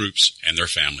Georgia's troops and their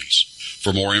families.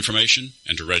 For more information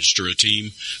and to register a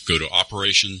team, go to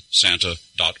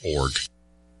OperationSanta.org.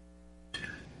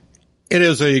 It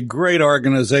is a great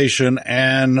organization,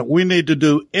 and we need to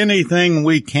do anything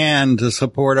we can to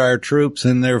support our troops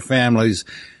and their families.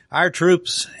 Our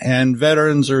troops and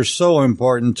veterans are so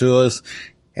important to us,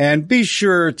 and be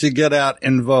sure to get out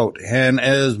and vote. And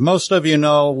as most of you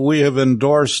know, we have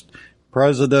endorsed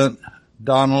President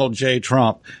Donald J.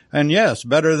 Trump. And yes,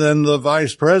 better than the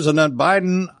Vice President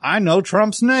Biden, I know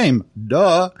Trump's name.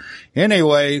 Duh.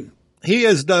 Anyway, he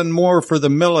has done more for the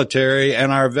military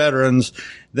and our veterans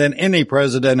than any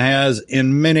president has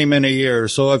in many, many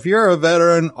years. So if you're a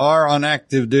veteran or on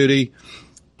active duty,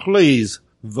 please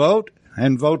vote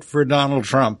and vote for Donald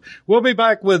Trump. We'll be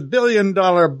back with $1 Billion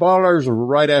Ballers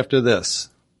right after this.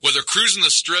 Whether cruising the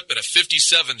strip in a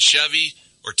 57 Chevy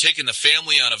or taking the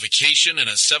family on a vacation in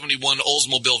a 71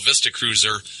 Oldsmobile Vista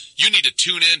Cruiser, you need to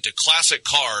tune in to Classic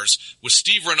Cars with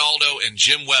Steve Ronaldo and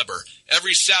Jim Weber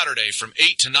every Saturday from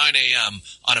 8 to 9 a.m.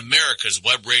 on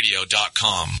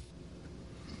americaswebradio.com.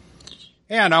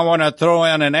 And I want to throw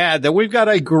in an ad that we've got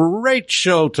a great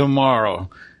show tomorrow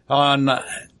on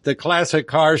the Classic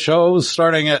Car Show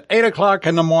starting at 8 o'clock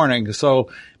in the morning. So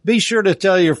be sure to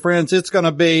tell your friends. It's going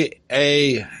to be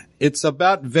it's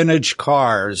about vintage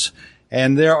cars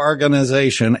and their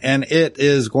organization. And it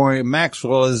is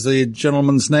Maxwell is the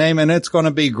gentleman's name, and it's going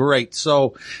to be great.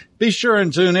 So be sure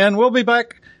and tune in. We'll be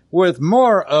back with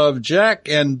more of Jack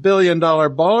and $1 Billion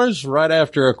Ballers right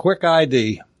after a quick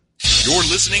ID. You're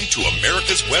listening to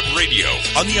America's Web Radio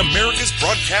on the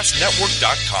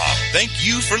AmericasBroadcastNetwork.com. Thank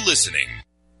you for listening.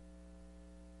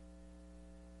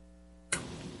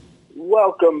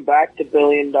 Welcome back to $1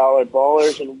 Billion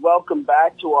Ballers, and welcome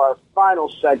back to our final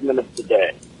segment of the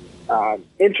day.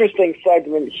 Interesting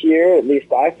segment here. At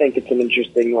least I think it's an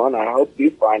interesting one. I hope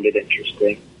you find it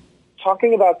interesting.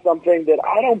 Talking about something that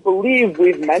I don't believe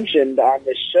we've mentioned on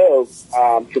this show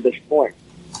to this point,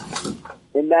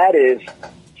 and that is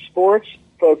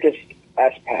sports-focused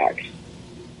SPACs.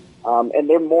 And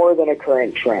they're more than a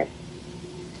current trend.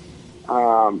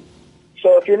 So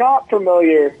if you're not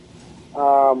familiar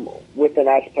with an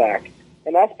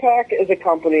SPAC is a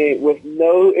company with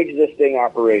no existing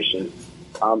operations.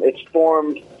 It's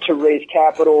formed to raise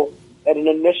capital at an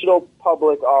initial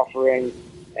public offering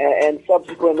and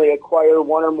subsequently acquire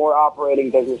one or more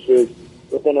operating businesses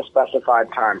within a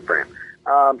specified time frame.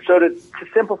 So to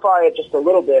simplify it just a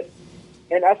little bit,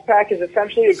 an SPAC is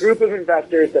essentially a group of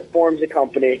investors that forms a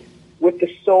company with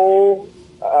the sole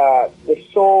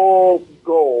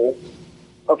goal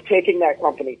of taking that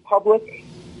company public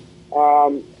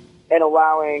and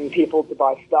allowing people to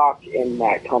buy stock in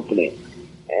that company.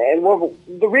 And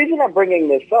the reason I'm bringing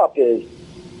this up is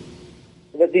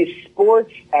that these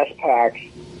sports SPACs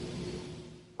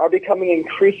are becoming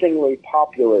increasingly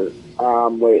popular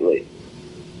lately.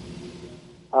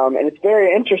 And it's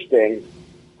very interesting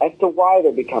as to why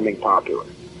they're becoming popular.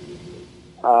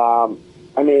 I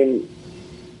mean,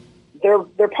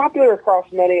 they're popular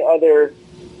across many other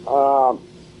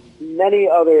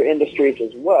industries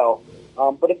as well.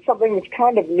 But it's something that's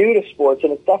kind of new to sports,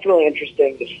 and it's definitely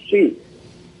interesting to see.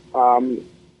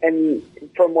 And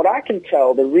from what I can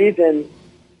tell, the reason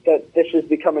that this is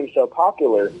becoming so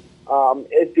popular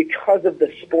is because of the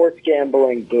sports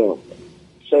gambling boom.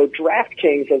 So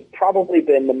DraftKings has probably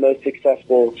been the most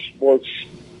successful sports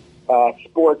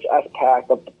SPAC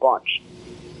of the bunch.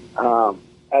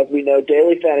 As we know,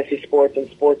 daily fantasy sports and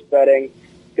sports betting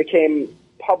became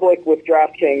public with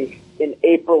DraftKings on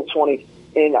April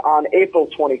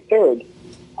 23rd.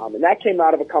 And that came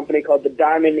out of a company called the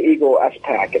Diamond Eagle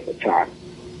SPAC at the time.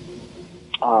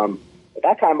 At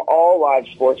that time, all live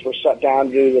sports were shut down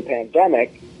due to the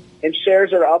pandemic, and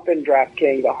shares are up in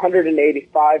DraftKings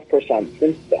 185%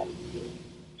 since then.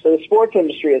 So the sports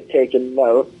industry has taken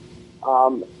note,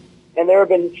 and there have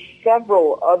been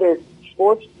several other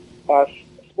sports SPACs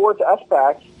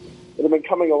that have been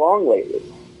coming along lately.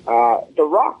 The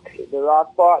Rock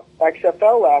bought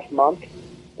XFL last month,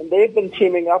 and they've been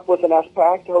teaming up with an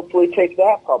SPAC to hopefully take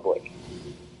that public.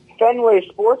 Fenway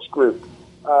Sports Group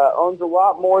owns a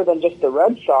lot more than just the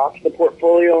Red Sox. The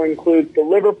portfolio includes the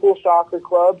Liverpool Soccer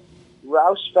Club,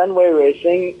 Roush Fenway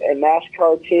Racing, a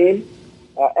NASCAR team,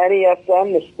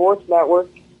 NESN, the sports network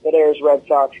that airs Red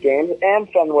Sox games, and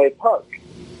Fenway Park.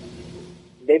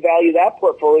 They value that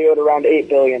portfolio at around $8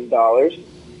 billion,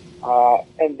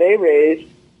 and they raised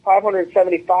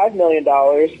 $575 million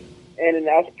in an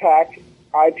SPAC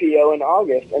IPO in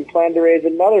August and plan to raise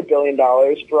another $1 billion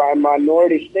for a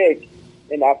minority stake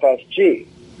in FSG.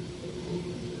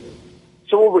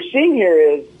 So what we're seeing here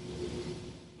is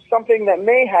something that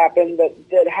may happen,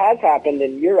 that has happened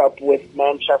in Europe with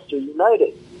Manchester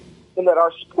United, in that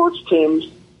our sports teams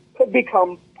could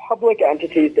become public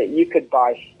entities that you could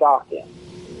buy stock in.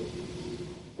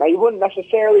 Now, you wouldn't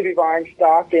necessarily be buying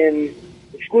stock in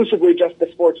exclusively just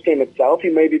the sports team itself.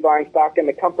 You may be buying stock in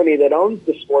the company that owns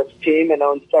the sports team and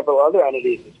owns several other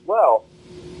entities as well.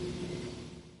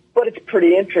 But it's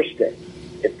pretty interesting.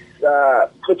 It's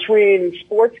between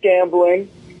sports gambling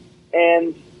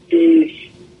and these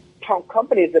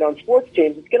companies that own sports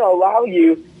teams, it's going to allow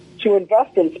you to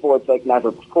invest in sports like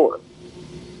never before.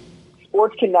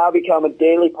 Sports can now become a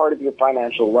daily part of your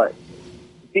financial life,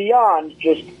 beyond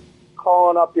just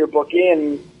calling up your bookie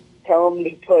and tell them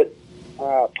to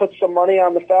put some money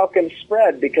on the Falcons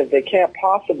spread because they can't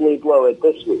possibly blow it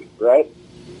this week, right?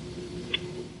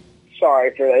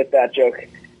 Sorry if that joke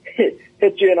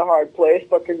hit you in a hard place,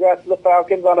 but congrats to the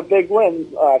Falcons on a big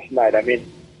win last night. I mean,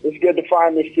 it's good to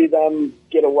finally see them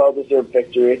get a well-deserved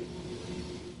victory.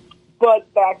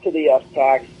 But back to the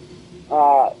SPACs.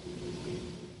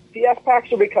 The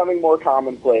SPACs are becoming more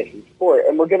commonplace in sport,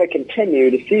 and we're going to continue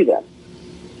to see them.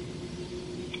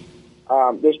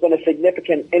 There's been a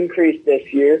significant increase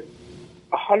this year.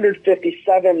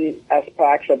 157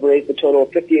 SPACs have raised a total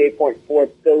of $58.4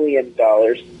 billion.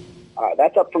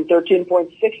 That's up from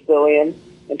 $13.6 billion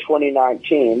in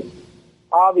 2019.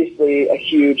 Obviously, a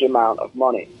huge amount of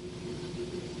money.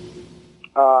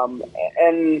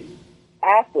 And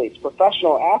athletes,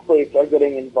 professional athletes, are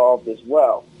getting involved as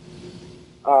well.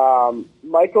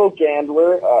 Michael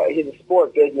Gandler, he's a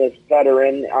sport business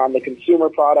veteran on the consumer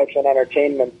products and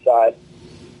entertainment side.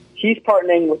 He's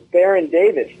partnering with Baron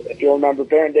Davis. If you'll remember,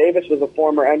 Baron Davis was a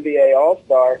former NBA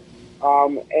All-Star,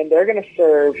 and they're going to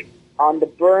serve on the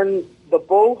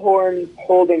Bullhorn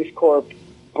Holdings Corp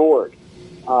board.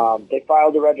 They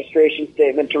filed a registration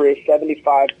statement to raise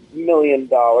 $75 million.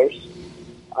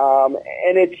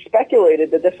 And it's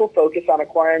speculated that this will focus on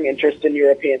acquiring interest in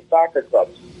European soccer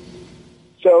clubs.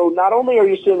 So not only are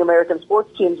you seeing American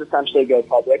sports teams essentially go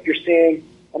public, you're seeing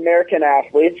American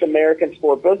athletes, American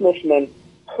sport businessmen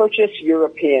purchase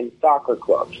European soccer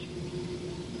clubs.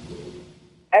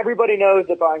 Everybody knows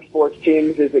that buying sports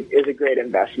teams is a great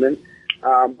investment.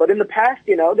 But in the past,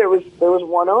 there was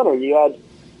one owner. You had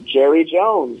Jerry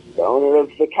Jones, the owner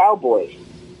of the Cowboys,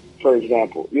 for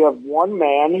example. You have one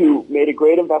man who made a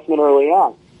great investment early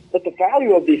on. But the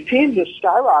value of these teams is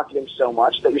skyrocketing so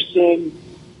much that you're seeing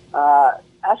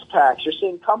SPACs, you're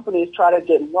seeing companies try to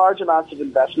get large amounts of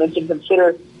investments and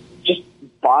consider just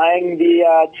buying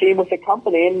the team with the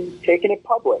company and taking it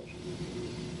public.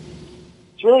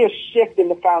 It's really a shift in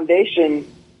the foundation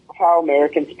of how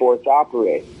American sports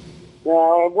operate.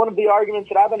 Now, one of the arguments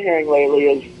that I've been hearing lately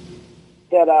is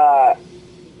that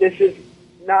this is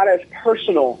not as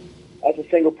personal as a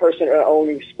single person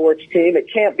owning a sports team.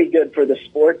 It can't be good for the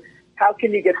sport. How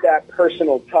can you get that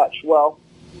personal touch? Well,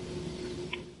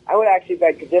 I would actually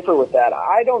beg to differ with that.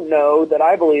 I don't know that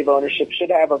I believe ownership should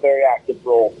have a very active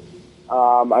role.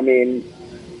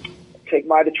 Take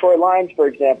my Detroit Lions, for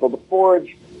example. The Fords,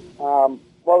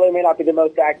 while they may not be the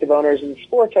most active owners in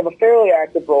sports, have a fairly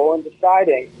active role in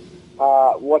deciding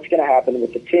what's going to happen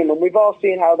with the team. And we've all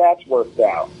seen how that's worked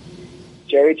out.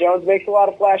 Jerry Jones makes a lot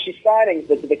of flashy signings,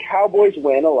 but do the Cowboys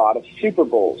win a lot of Super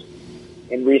Bowls?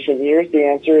 In recent years, the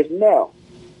answer is no.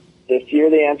 This year,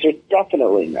 the answer is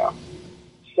definitely no.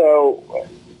 So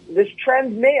this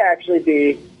trend may actually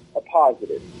be a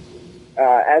positive.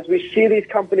 As we see these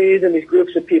companies and these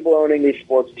groups of people owning these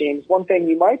sports teams, one thing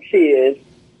you might see is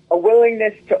a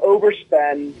willingness to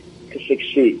overspend to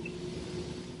succeed.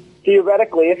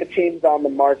 Theoretically, if a team's on the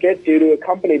market, due to a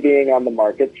company being on the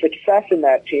market, success in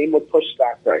that team would push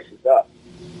stock prices up.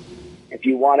 If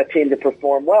you want a team to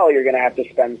perform well, you're going to have to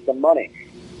spend some money.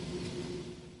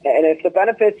 And if the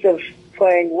benefits of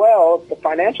playing well, the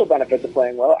financial benefits of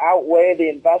playing well, outweigh the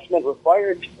investment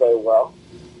required to play well,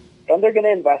 then they're going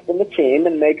to invest in the team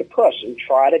and make a push and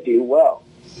try to do well.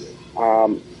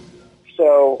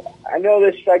 So I know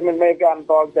this segment may have gotten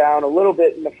bogged down a little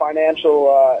bit in the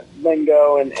financial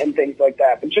lingo and things like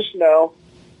that, but just know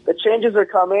the changes are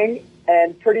coming,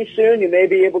 and pretty soon you may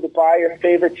be able to buy your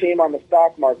favorite team on the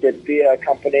stock market via a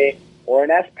company or an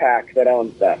SPAC that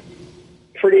owns them.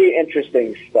 Pretty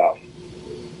interesting stuff.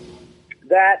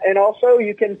 That, and also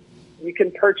you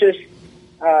can purchase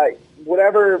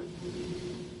whatever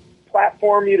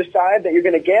platform you decide that you're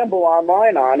going to gamble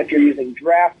online on. If you're using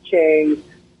DraftKings,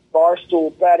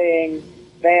 Barstool Betting,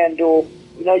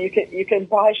 FanDuel, you can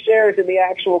buy shares in the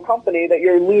actual company that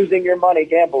you're losing your money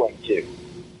gambling to,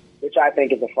 which I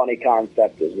think is a funny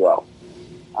concept as well.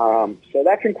 So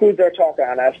that concludes our talk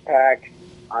on SPAC.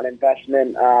 on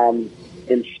investment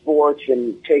in sports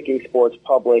and taking sports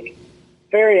public.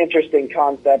 Very interesting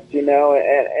concept, and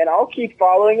I'll keep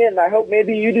following it, and I hope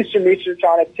maybe you do some research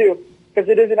on it too, because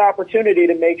it is an opportunity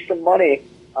to make some money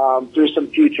through some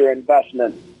future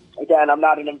investment. Again, I'm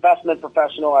not an investment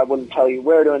professional. I wouldn't tell you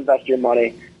where to invest your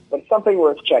money, but it's something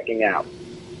worth checking out.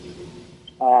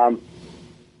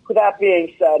 With that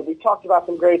being said, we talked about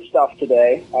some great stuff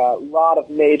today, a lot of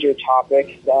major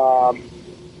topics,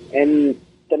 and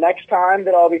the next time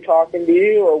that I'll be talking to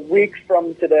you, a week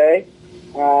from today,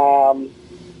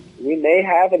 we may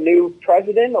have a new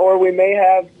president, or we may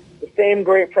have the same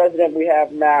great president we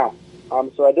have now.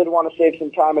 So I did want to save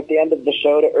some time at the end of the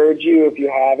show to urge you, if you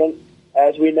haven't.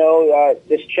 As we know,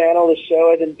 this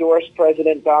show has endorsed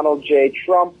President Donald J.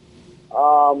 Trump.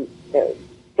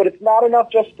 But it's not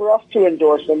enough just for us to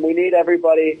endorse him. We need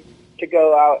everybody to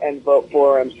go out and vote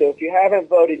for him. So if you haven't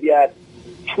voted yet,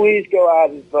 please go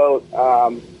out and vote.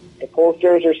 The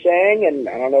pollsters are saying, and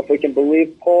I don't know if we can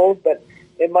believe polls, but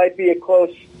it might be a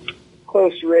close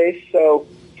race. So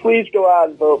please go out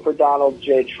and vote for Donald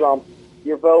J. Trump.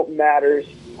 Your vote matters,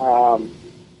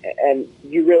 and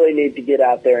you really need to get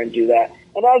out there and do that.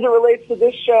 And as it relates to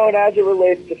this show and as it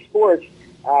relates to sports,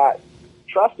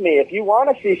 trust me, if you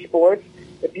want to see sports,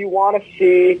 if you want to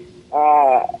see,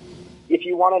 if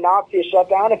you want to not see a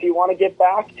shutdown, if you want to get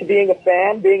back to being a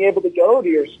fan, being able to go to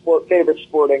your favorite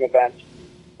sporting events,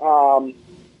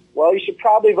 well, you should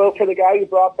probably vote for the guy who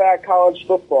brought back college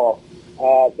football,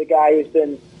 the guy who's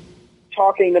been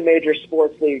talking to major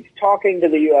sports leagues, talking to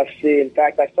the UFC. In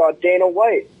fact, I saw Dana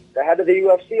White, the head of the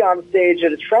UFC, on stage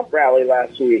at a Trump rally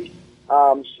last week.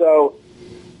 So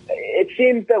it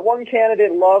seems that one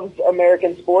candidate loves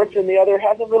American sports and the other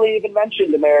hasn't really even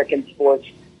mentioned American sports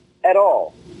at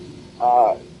all.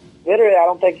 Literally, I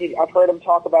don't think I've heard him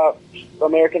talk about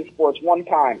American sports one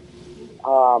time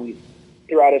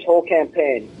throughout his whole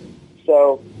campaign.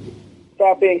 So,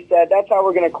 that being said, that's how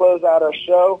we're going to close out our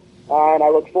show. And I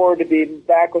look forward to being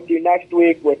back with you next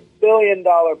week with $1 Billion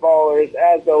Ballers.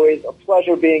 As always, a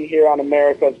pleasure being here on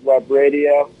America's Web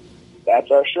Radio.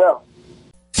 That's our show.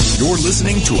 You're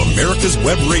listening to America's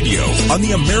Web Radio on the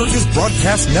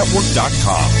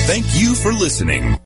AmericasBroadcastNetwork.com. Thank you for listening.